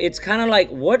it's kind of like,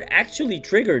 what actually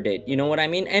triggered it? You know what I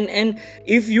mean? And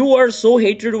if you are so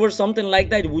hatred over something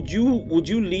like that, would you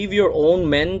leave your own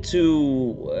men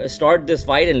to start this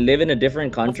fight and live in a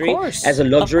different country as a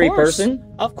luxury person?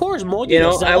 Of course, Modi.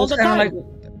 I was kind of like,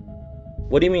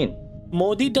 what do you mean?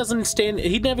 Modi doesn't stay in,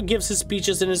 he never gives his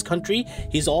speeches in his country.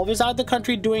 He's always out of the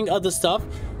country doing other stuff.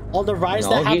 All the riots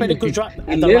that happened in Gujarat.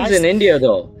 He lives in India,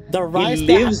 though. He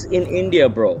lives in India,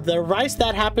 bro. The riots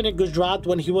that happened in Gujarat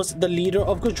when he was the leader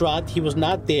of Gujarat, he was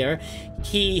not there.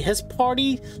 His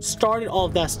party started all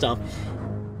of that stuff.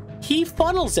 He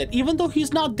funnels it. Even though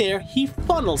he's not there, he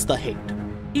funnels the hate.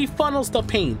 He funnels the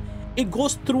pain. It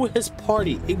goes through his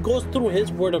party. It goes through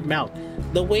his word of mouth.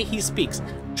 The way he speaks.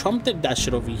 Trump did that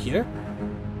shit over here.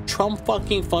 Trump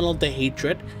fucking funneled the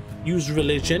hatred. Used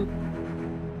religion.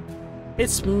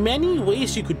 It's many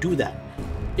ways you could do that.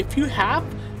 If you have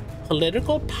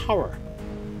political power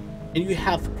and you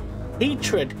have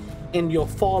hatred in your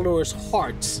followers'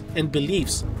 hearts and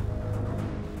beliefs,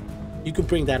 you could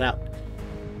bring that out.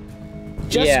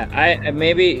 I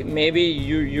maybe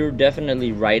you're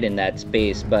definitely right in that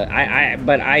space, but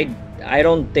I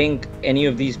don't think any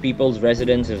of these people's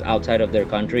residence is outside of their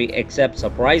country, except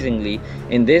surprisingly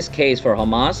in this case for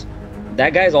Hamas,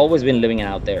 that guy's always been living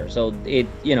out there. So it,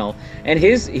 you know, and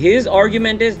his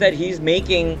argument is that he's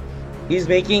making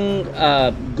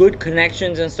good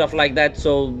connections and stuff like that.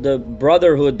 So the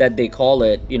brotherhood that they call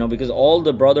it, you know, because all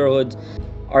the brotherhoods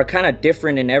are kind of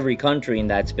different in every country in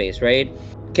that space, right?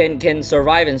 Can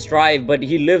survive and strive, but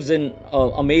he lives in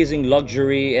amazing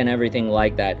luxury and everything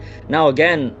like that. Now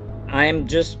again, I'm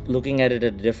just looking at it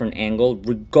at a different angle.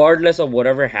 Regardless of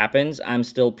whatever happens, I'm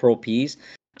still pro peace.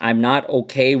 I'm not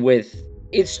okay with,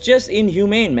 it's just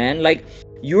inhumane, man. Like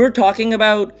you're talking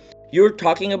about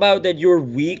that you're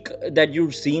weak, that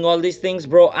you're seeing all these things,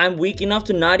 bro. I'm weak enough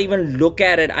to not even look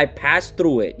at it. I pass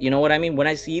through it. You know what I mean? When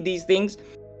I see these things,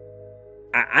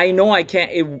 I know I can't,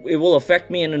 it will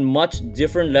affect me in a much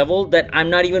different level that I'm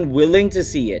not even willing to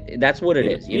see it. That's what it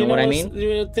is. You know what I mean?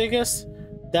 The thing is,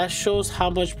 that shows how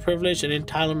much privilege and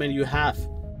entitlement you have.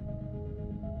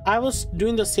 I was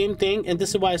doing the same thing, and this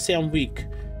is why I say I'm weak.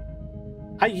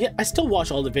 I still watch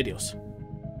all the videos.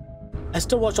 I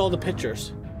still watch all the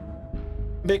pictures.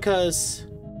 Because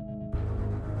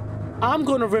I'm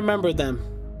going to remember them.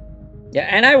 Yeah,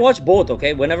 and I watch both,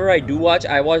 okay? Whenever I do watch,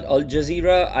 I watch Al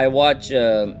Jazeera, I watch,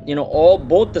 you know,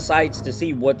 both the sides to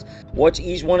see what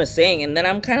each one is saying. And then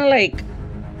I'm kind of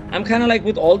like,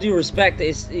 with all due respect,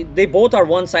 they both are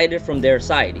one-sided from their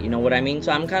side, you know what I mean?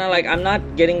 So I'm kind of like, I'm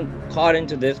not getting caught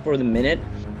into this for the minute.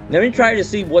 Let me try to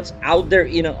see what's out there,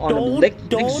 you know,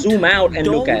 let's zoom out and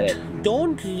look at it.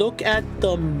 Don't look at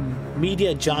the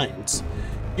media giants.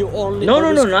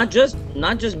 No, not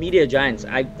just media giants.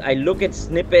 I look at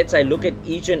snippets. I look at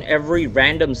each and every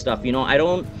random stuff. You know, I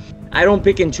don't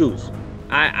pick and choose.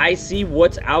 I see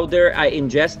what's out there. I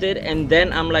ingest it, and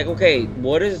then I'm like, okay,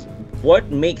 what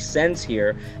makes sense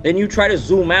here? Then you try to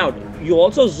zoom out. You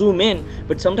also zoom in,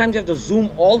 but sometimes you have to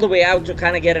zoom all the way out to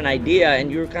kind of get an idea,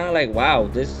 and you're kind of like, wow,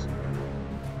 this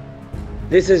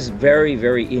is very,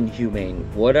 very inhumane.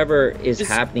 Whatever is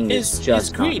happening is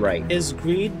just not right. Is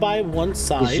greed by one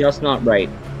side. It's just not right.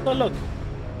 But look,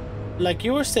 like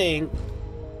you were saying,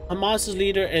 Hamas's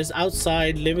leader is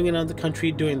outside, living in another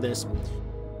country, doing this.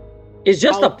 It's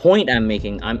just a point I'm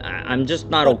making. I'm just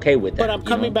not okay with that. But I'm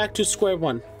coming back to square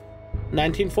one.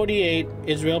 1948,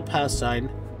 Israel, Palestine.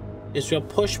 Israel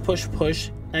push.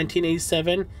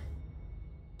 1987.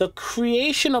 The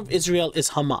creation of Israel is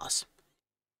Hamas.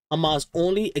 Hamas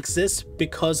only exists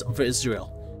because of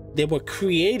Israel. They were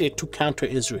created to counter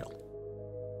Israel.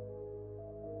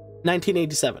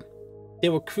 1987. They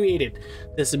were created.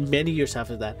 This is many years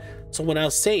after that. So when I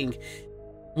was saying,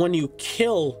 when you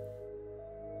kill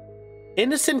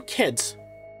innocent kids,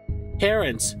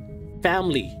 parents,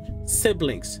 family,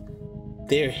 siblings,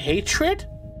 their hatred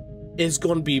is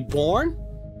going to be born.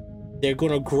 They're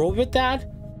going to grow with that,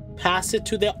 pass it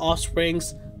to their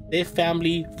offsprings, their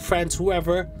family, friends,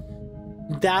 whoever.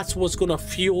 That's what's going to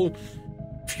fuel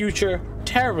future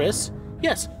terrorists.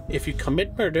 Yes, if you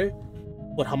commit murder,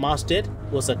 what Hamas did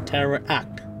was a terror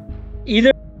act.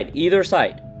 Either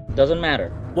side. Doesn't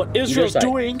matter. What Israel's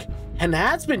doing and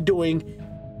has been doing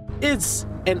is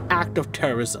an act of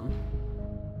terrorism.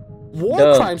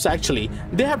 War crimes, actually.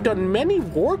 They have done many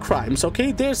war crimes,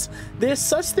 okay? There's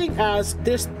such thing as,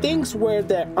 there's things where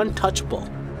they're untouchable.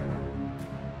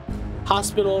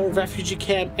 Hospital, refugee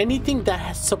camp, anything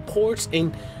that supports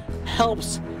and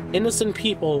helps innocent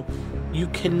people, you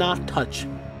cannot touch.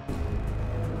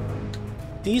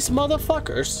 These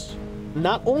motherfuckers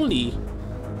not only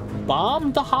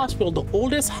bombed the hospital, the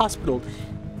oldest hospital.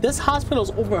 This hospital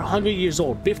is over 100 years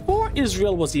old, before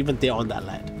Israel was even there on that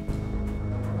land.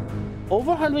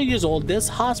 Over 100 years old, this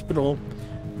hospital,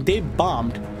 they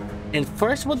bombed. And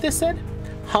first what they said,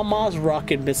 Hamas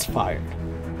rocket misfired.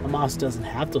 Hamas doesn't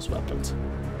have those weapons.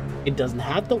 It doesn't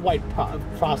have the white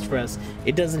phosphorus.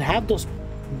 It doesn't have those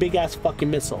big ass fucking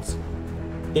missiles.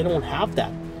 They don't have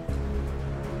that.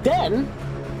 Then,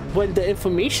 when the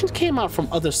information came out from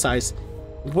other sides,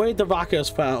 where the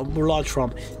rockets were launched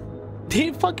from,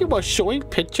 they fucking were showing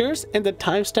pictures and the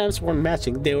timestamps weren't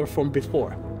matching. They were from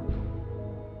before.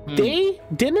 They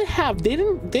couldn't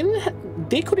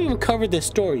even cover this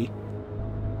story.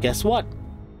 Guess what?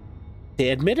 They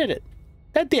admitted it,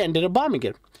 that they ended up bombing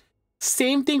it.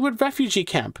 Same thing with refugee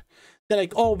camp. They're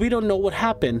like, oh, we don't know what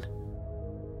happened.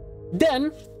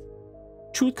 Then,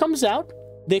 truth comes out.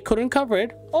 They couldn't cover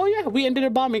it. Oh yeah, we ended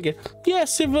up bombing it. Yeah,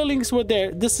 civilians were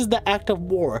there. This is the act of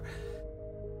war.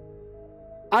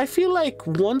 I feel like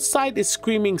one side is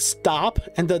screaming stop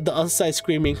and the other side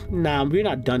screaming, nah, we're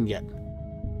not done yet.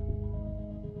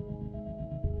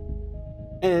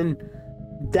 And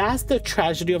that's the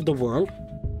tragedy of the world.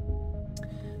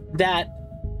 That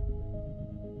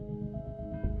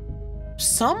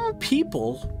some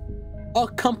people are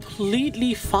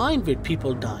completely fine with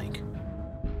people dying.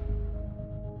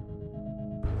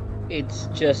 It's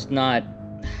just not,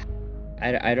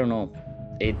 I don't know.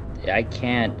 I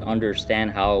can't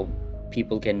understand how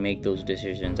people can make those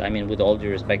decisions. I mean, with all due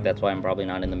respect, that's why I'm probably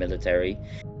not in the military.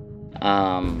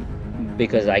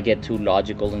 Because I get too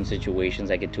logical in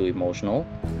situations, I get too emotional.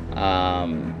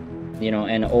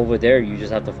 And over there, you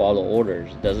just have to follow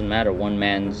orders. Doesn't matter. One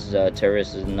man's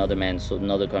terrorist is another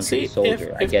country's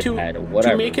soldier. I get that, or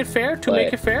whatever. To make it fair,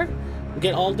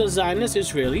 get all the Zionist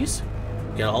Israelis,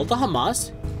 get all the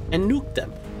Hamas, and nuke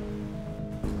them.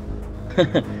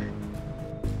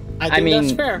 I mean,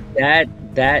 that's fair.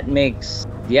 That makes,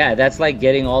 that's like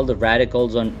getting all the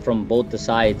radicals from both the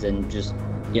sides and just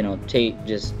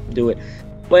just do it.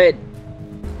 But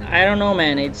I don't know,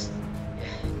 man.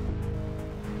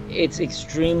 It's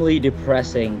extremely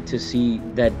depressing to see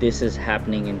that this is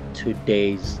happening in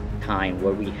today's time,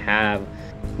 where we have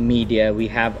media, we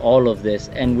have all of this,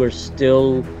 and we're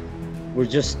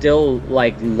just still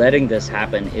like letting this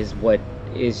happen is what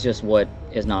is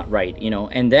not right,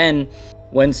 And then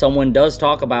when someone does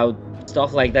talk about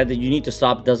stuff like that you need to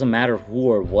stop, doesn't matter who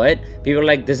or what, people are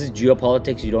like, this is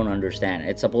geopolitics, you don't understand.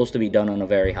 It's supposed to be done on a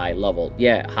very high level.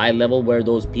 High level where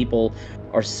those people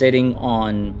are sitting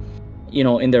on,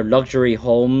 in their luxury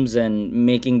homes and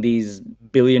making these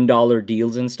billion-dollar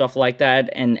deals and stuff like that,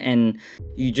 and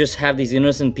you just have these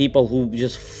innocent people who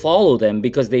just follow them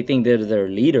because they think they're their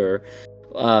leader,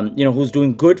 who's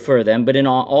doing good for them. But in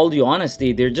all the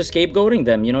honesty, they're just scapegoating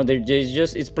them.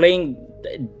 It's playing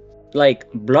like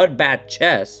bloodbath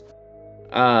chess,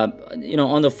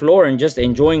 on the floor and just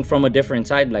enjoying from a different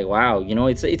side. Like, wow,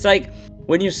 it's like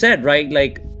when you said, right,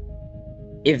 like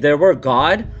if there were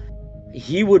God,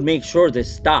 he would make sure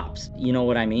this stops. You know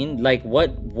what I mean? Like,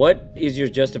 what is your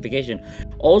justification?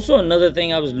 Also, another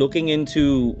thing I was looking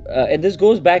into, and this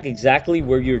goes back exactly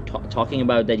where you're talking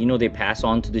about that, they pass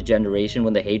on to the generation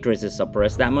when the hatred is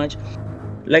suppressed that much.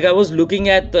 Like, I was looking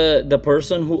at the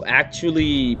person who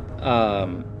actually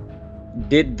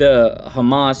did the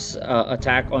Hamas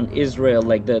attack on Israel,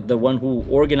 like the one who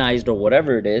organized or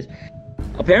whatever it is.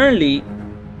 Apparently,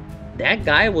 that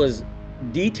guy was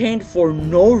detained for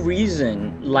no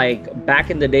reason, like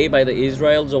back in the day by the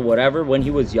Israels or whatever, when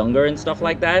he was younger and stuff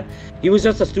like that. He was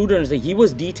just a student. He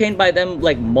was detained by them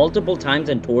like multiple times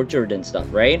and tortured and stuff,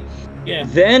 right? Yeah.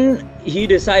 Then he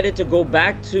decided to go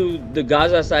back to the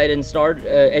Gaza side and start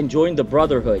and join the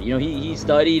Brotherhood. He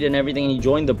studied and everything, and he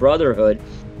joined the Brotherhood.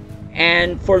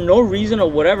 And for no reason or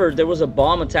whatever, there was a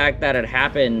bomb attack that had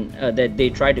happened that they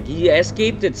tried to. He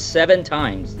escaped it 7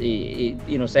 times,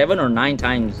 7 or 9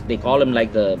 times. They call him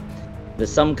like the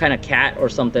some kind of cat or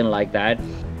something like that.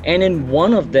 And in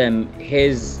one of them,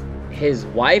 his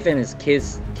wife and his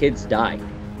kids died,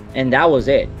 and that was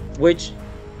it. Which,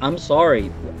 I'm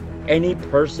sorry, any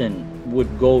person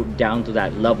would go down to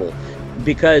that level,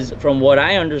 because from what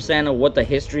I understand of what the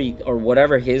history or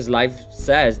whatever his life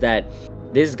says, that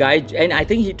this guy, and I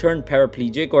think he turned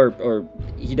paraplegic or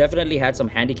he definitely had some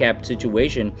handicap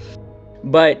situation,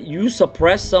 but you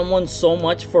suppress someone so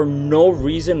much for no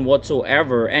reason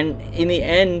whatsoever, and in the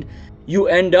end you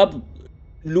end up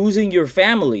losing your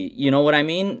family. You know what I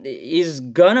mean? Is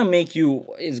gonna make you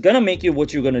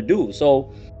what you're gonna do. So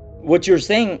what you're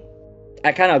saying,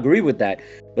 I kind of agree with that,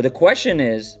 but the question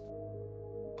is,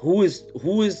 who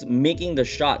is making the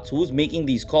shots? Who's making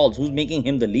these calls? Who's making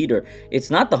him the leader?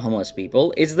 It's not the Hamas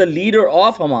people. It's the leader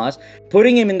of Hamas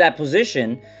putting him in that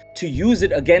position to use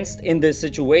it against in this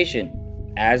situation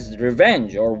as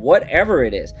revenge or whatever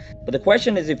it is. But the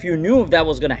question is, if you knew if that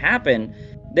was going to happen,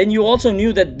 then you also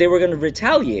knew that they were going to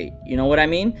retaliate. You know what I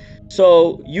mean?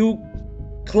 So you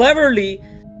cleverly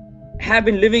have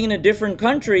been living in a different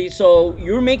country, so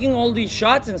you're making all these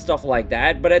shots and stuff like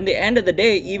that, but at the end of the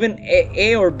day, even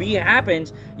A or B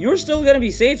happens, you're still gonna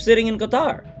be safe sitting in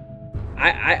Qatar.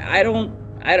 I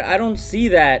don't see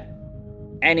that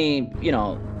any, you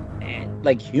know,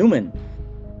 like human,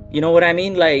 you know what I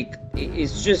mean? Like,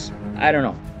 it's just, I don't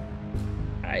know.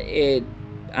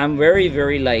 I'm very,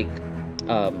 very like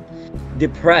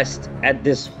depressed at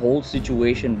this whole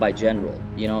situation by general,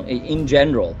 you know, in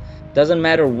general. Doesn't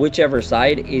matter whichever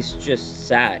side, it's just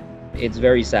sad. It's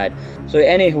very sad. So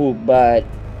anywho, but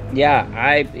yeah,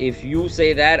 if you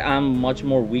say that, I'm much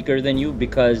more weaker than you,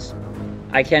 because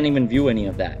I can't even view any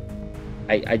of that.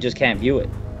 I just can't view it.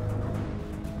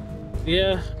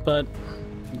 Yeah, but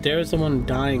they're the one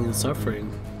dying and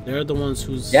suffering. They're the ones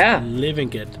who's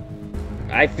living it.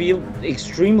 I feel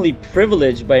extremely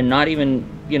privileged by not even,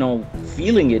 you know,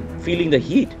 feeling the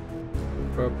heat.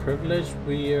 For privilege,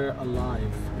 we are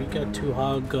alive. We get to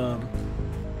hug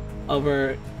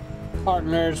our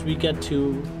partners. We get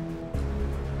to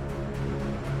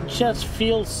just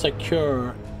feel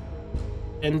secure.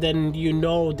 And then, you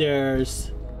know,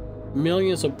 there's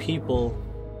millions of people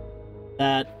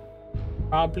that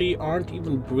probably aren't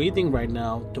even breathing right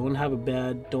now, don't have a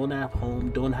bed, don't have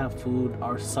home, don't have food,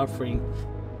 are suffering.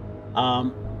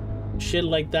 Shit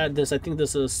like that. I think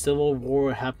there's a civil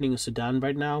war happening in Sudan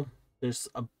right now. There's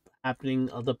happening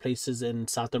other places in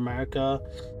South America.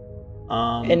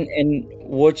 And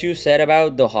what you said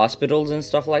about the hospitals and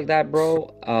stuff like that,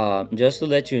 bro, just to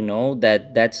let you know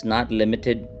that that's not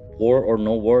limited war or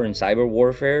no war in cyber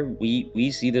warfare.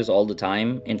 We see this all the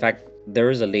time. In fact,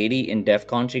 there is a lady in DEF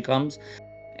CON, she comes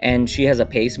and she has a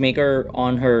pacemaker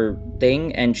on her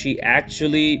thing, and she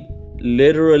actually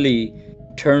literally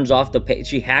turns off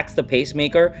she hacks the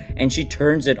pacemaker and she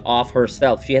turns it off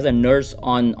herself. She has a nurse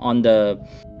on the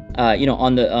you know,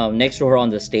 on the next to her on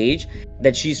the stage,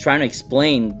 that she's trying to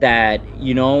explain that,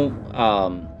 you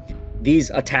know,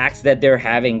 these attacks that they're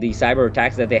having, these cyber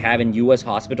attacks that they have in US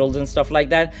hospitals and stuff like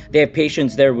that, they have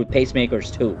patients there with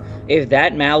pacemakers too. If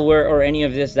that malware or any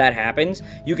of that happens,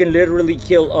 you can literally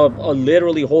kill a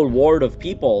literally whole ward of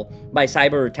people by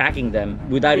cyber attacking them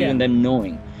without even them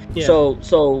knowing. Yeah.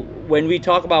 So when we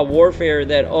talk about warfare,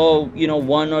 that, oh, you know,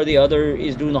 one or the other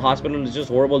is doing the hospital, it's just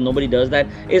horrible, nobody does that,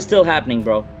 it's still happening,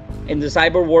 bro. In the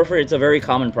cyber warfare, it's a very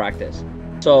common practice.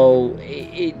 So,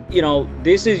 you know,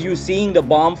 this is you seeing the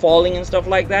bomb falling and stuff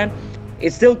like that.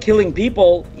 It's still killing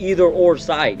people, either or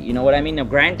side. You know what I mean? Now,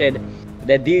 granted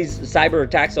that these cyber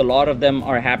attacks, a lot of them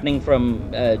are happening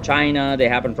from China, they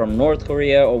happen from North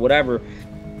Korea or whatever.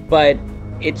 But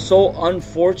it's so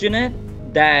unfortunate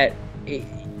that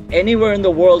anywhere in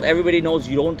the world, everybody knows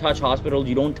you don't touch hospitals,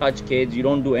 you don't touch kids, you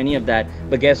don't do any of that.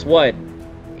 But guess what?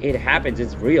 It happens.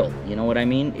 It's real. You know what I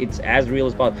mean? It's as real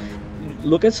as possible.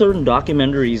 Look at certain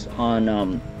documentaries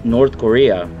on North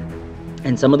Korea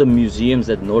and some of the museums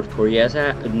that North Korea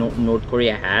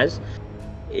has,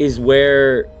 is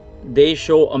where they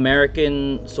show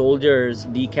American soldiers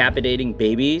decapitating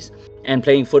babies and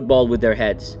playing football with their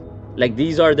heads. Like,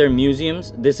 these are their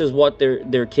museums. This is what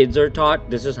their kids are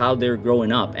taught. This is how they're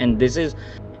growing up. And this is,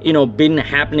 you know, been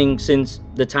happening since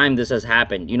the time this has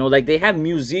happened. You know, like, they have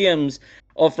museums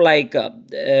of like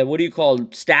what do you call,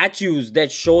 statues that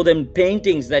show them,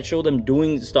 paintings that show them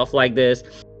doing stuff like this,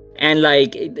 and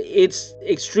like it's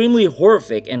extremely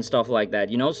horrific and stuff like that,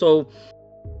 you know. So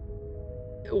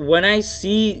when I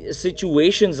see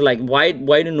situations like why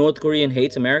do North Korean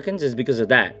hates Americans, is because of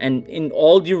that. And in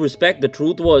all due respect, the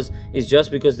truth is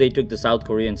just because they took the South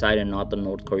Korean side and not the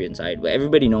North Korean side.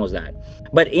 Everybody knows that.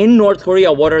 But in North Korea,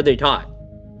 what are they taught?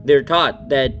 They're taught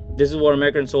that this is what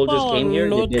American soldiers came here.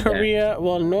 North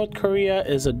Korea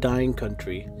is a dying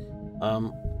country.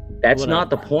 That's not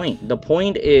the point. The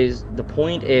point is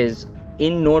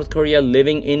in North Korea,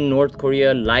 living in North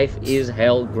Korea, life is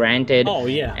hell, granted. Oh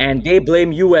yeah. And they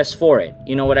blame US for it.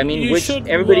 You know what I mean?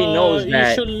 Everybody knows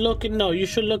that. You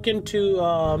should look into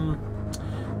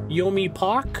Yomi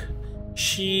Park.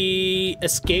 She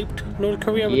escaped North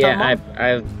Korea with her mom.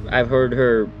 I've heard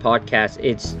her podcast.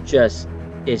 It's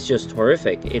just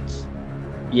horrific.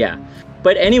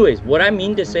 But anyways, what I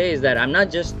mean to say is that I'm not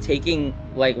just taking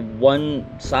like one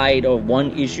side or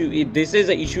one issue. This is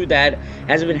an issue that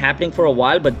has been happening for a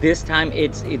while, but this time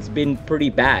it's been pretty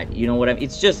bad. You know what I mean?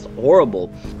 It's just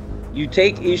horrible. You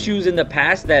take issues in the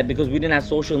past that, because we didn't have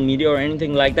social media or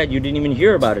anything like that, you didn't even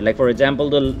hear about it. Like, for example,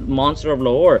 the monster of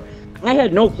Lahore. I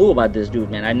had no clue about this dude,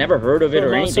 man. I never heard of it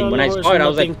or anything. When I saw it, I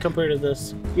was like, compared to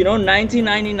this, you know,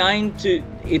 1999 to,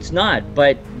 it's not,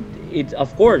 but it's,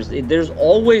 of course, there's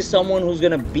always someone who's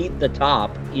gonna beat the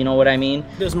top. You know what I mean?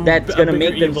 That's gonna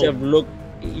make themselves look.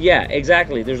 Yeah,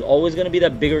 exactly. There's always going to be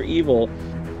that bigger evil,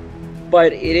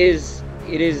 but it is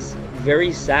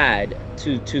very sad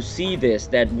to see this,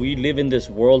 that we live in this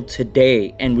world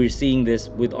today and we're seeing this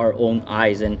with our own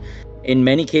eyes. And in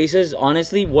many cases,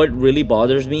 honestly, what really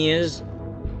bothers me is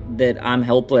that I'm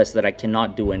helpless, that I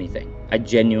cannot do anything. I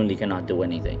genuinely cannot do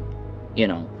anything. You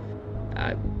know,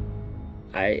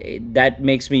 that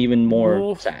makes me even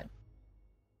more sad.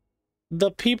 The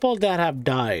people that have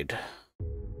died,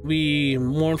 we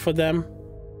mourn for them,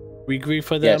 we grieve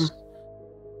for them. Yes.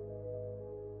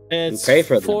 It's we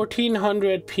pray for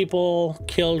 1,400 people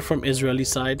killed from Israeli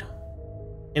side,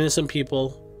 innocent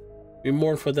people. We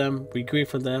mourn for them, we grieve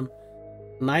for them.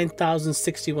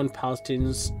 9,061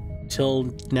 Palestinians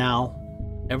till now,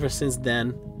 ever since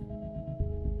then.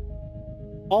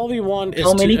 All we want is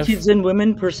how many kids and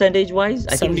women percentage wise?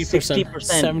 I think 60%,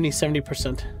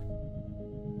 70%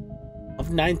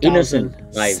 of 9,000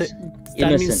 lives.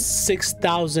 That means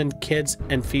 6,000 kids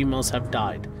and females have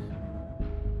died,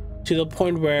 to the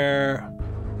point where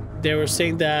they were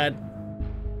saying that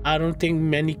I don't think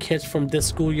many kids from this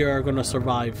school year are gonna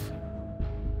survive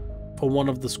for one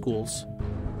of the schools.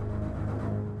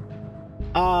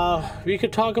 We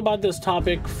could talk about this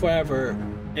topic forever.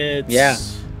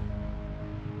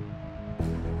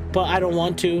 But I don't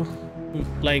want to.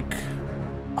 Like,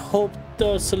 hope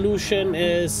the solution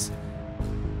is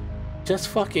just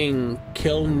fucking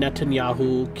kill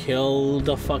Netanyahu, kill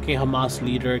the fucking Hamas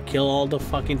leader, kill all the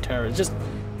fucking terrorists. Just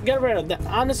get rid of that.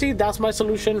 Honestly, that's my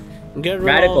solution. Get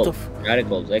rid of all the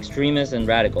radicals, extremists and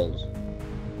radicals.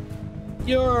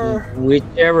 You're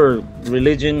whichever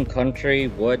religion, country,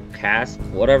 what caste,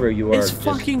 whatever you are. It's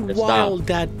fucking wild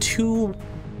that 2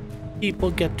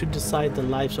 people get to decide the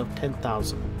lives of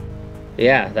 10,000.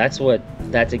 Yeah, that's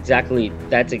exactly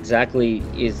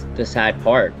is the sad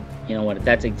part. You know what?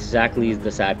 That's exactly is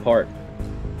the sad part.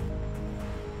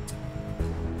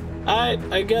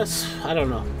 I guess I don't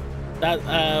know. That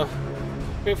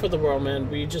pray for the world, man.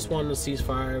 We just want a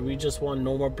ceasefire. We just want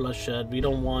no more bloodshed. We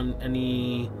don't want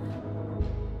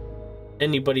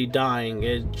anybody dying.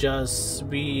 It just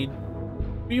we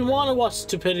want to watch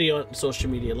stupidity on social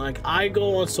media. Like, I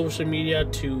go on social media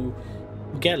to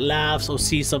get laughs or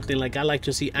see something. Like, I like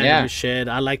to see anime shit.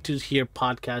 I like to hear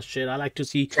podcast shit. I like to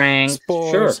see pranks,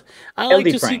 sports. Sure. I like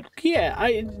to see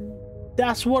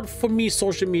that's what for me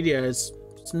social media is.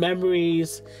 It's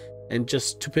memories and just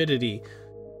stupidity.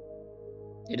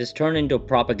 It has turned into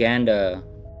propaganda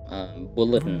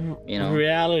bulletin, you know.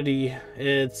 Reality,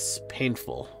 it's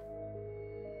painful.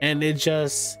 And it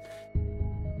just,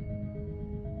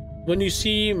 when you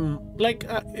see, like,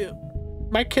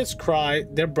 my kids cry,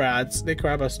 they're brats, they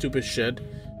cry about stupid shit.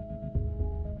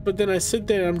 But then I sit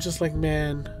there and I'm just like,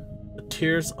 man, the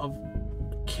tears of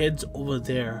kids over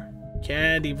there,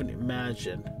 can't even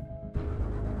imagine.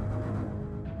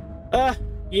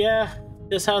 Yeah,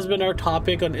 this has been our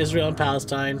topic on Israel and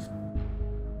Palestine.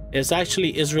 It's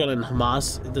actually Israel and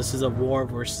Hamas. This is a war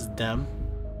versus them.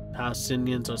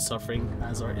 Palestinians are suffering,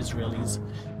 as are Israelis.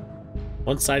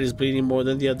 One side is bleeding more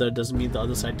than the other. Doesn't mean the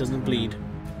other side doesn't bleed.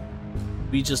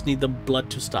 We just need the blood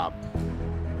to stop.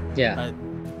 Yeah,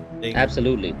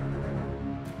 absolutely.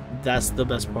 That's the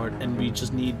best part. And we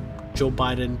just need Joe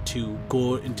Biden to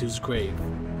go into his grave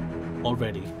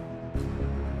already.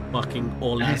 Fucking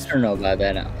old ass. I don't know about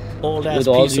that. Old ass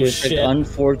piece of shit.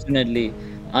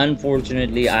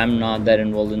 Unfortunately, I'm not that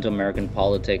involved into American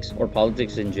politics or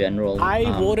politics in general. I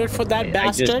voted for that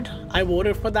bastard. I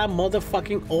voted for that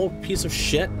motherfucking old piece of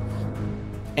shit.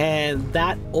 And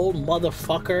that old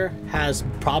motherfucker has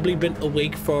probably been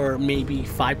awake for maybe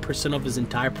 5% of his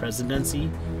entire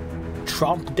presidency.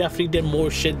 Trump definitely did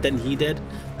more shit than he did.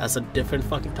 That's a different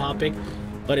fucking topic.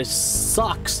 But it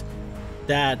sucks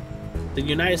that the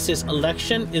United States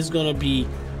election is gonna be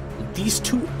these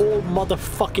 2 old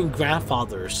motherfucking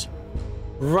grandfathers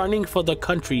running for the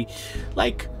country.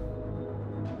 Like,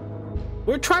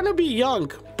 we're trying to be young,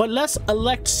 but let's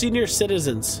elect senior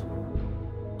citizens.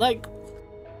 Like,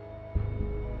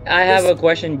 I have a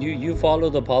question. You follow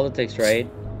the politics, right?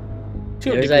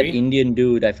 There's that Indian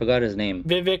dude, I forgot his name.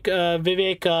 Vivek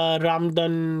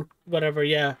Ramdan, whatever.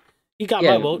 Yeah, he got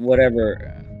my vote.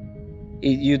 Whatever.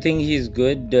 You think he's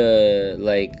good?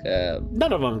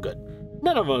 None of them good.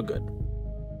 None of them are good.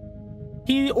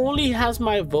 He only has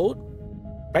my vote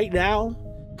right now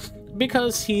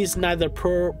because he's neither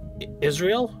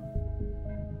pro-Israel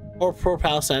or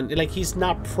pro-Palestine. Like, he's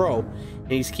not pro,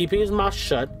 and he's keeping his mouth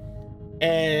shut.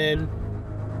 And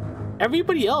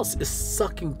everybody else is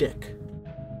sucking dick,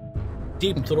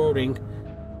 deep-throating,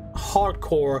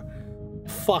 hardcore,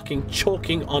 fucking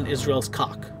choking on Israel's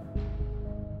cock.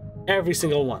 Every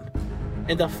single one.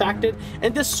 And the fact that,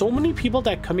 and there's so many people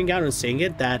that coming out and saying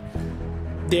it, that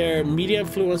they're media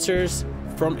influencers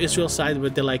from Israel side, where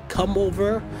they're like, come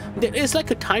over. It's like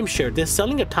a timeshare. They're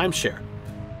selling a timeshare.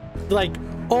 They're like,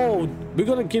 oh, we're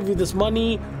gonna give you this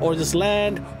money or this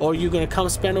land, or you're gonna come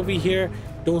spend over here.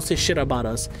 Don't say shit about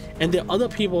us. And there are other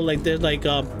people, like they're like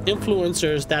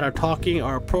influencers that are talking,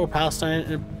 are pro-Palestine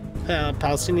and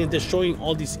Palestinian. They're showing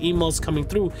all these emails coming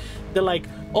through. They're like,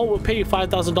 oh, we'll pay you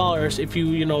 $5,000 if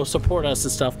you support us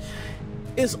and stuff.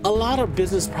 It's a lot of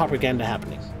business propaganda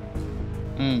happening.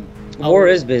 War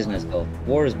is business, though.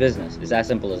 War is business. It's as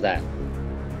simple as that.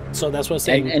 So that's what I'm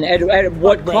saying. And at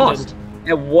what cost?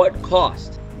 At what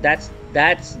cost? That's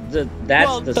the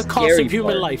cost of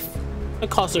human life. The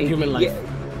cost of human life.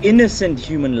 Innocent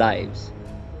human lives.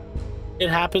 It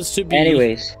happens to be.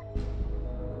 Anyways.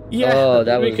 Yeah. Oh,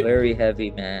 that was very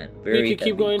heavy, man. Very. We could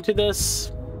keep going to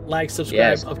this. Like,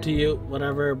 subscribe, up to you,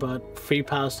 whatever. But free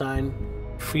Palestine,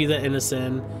 free the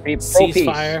innocent,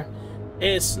 ceasefire.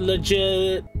 It's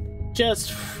legit.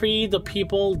 Just free the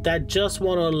people that just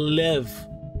want to live.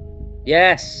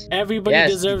 Yes.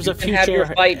 Everybody deserves a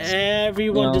future.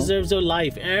 Everyone deserves a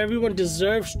life. Everyone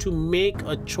deserves to make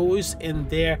a choice in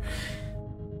their.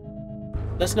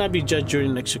 Let's not be judged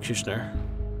during an executioner.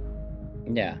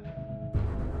 Yeah.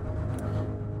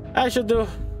 I should do.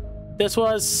 This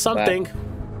was something.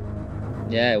 Wow.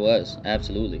 Yeah, it was.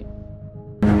 Absolutely.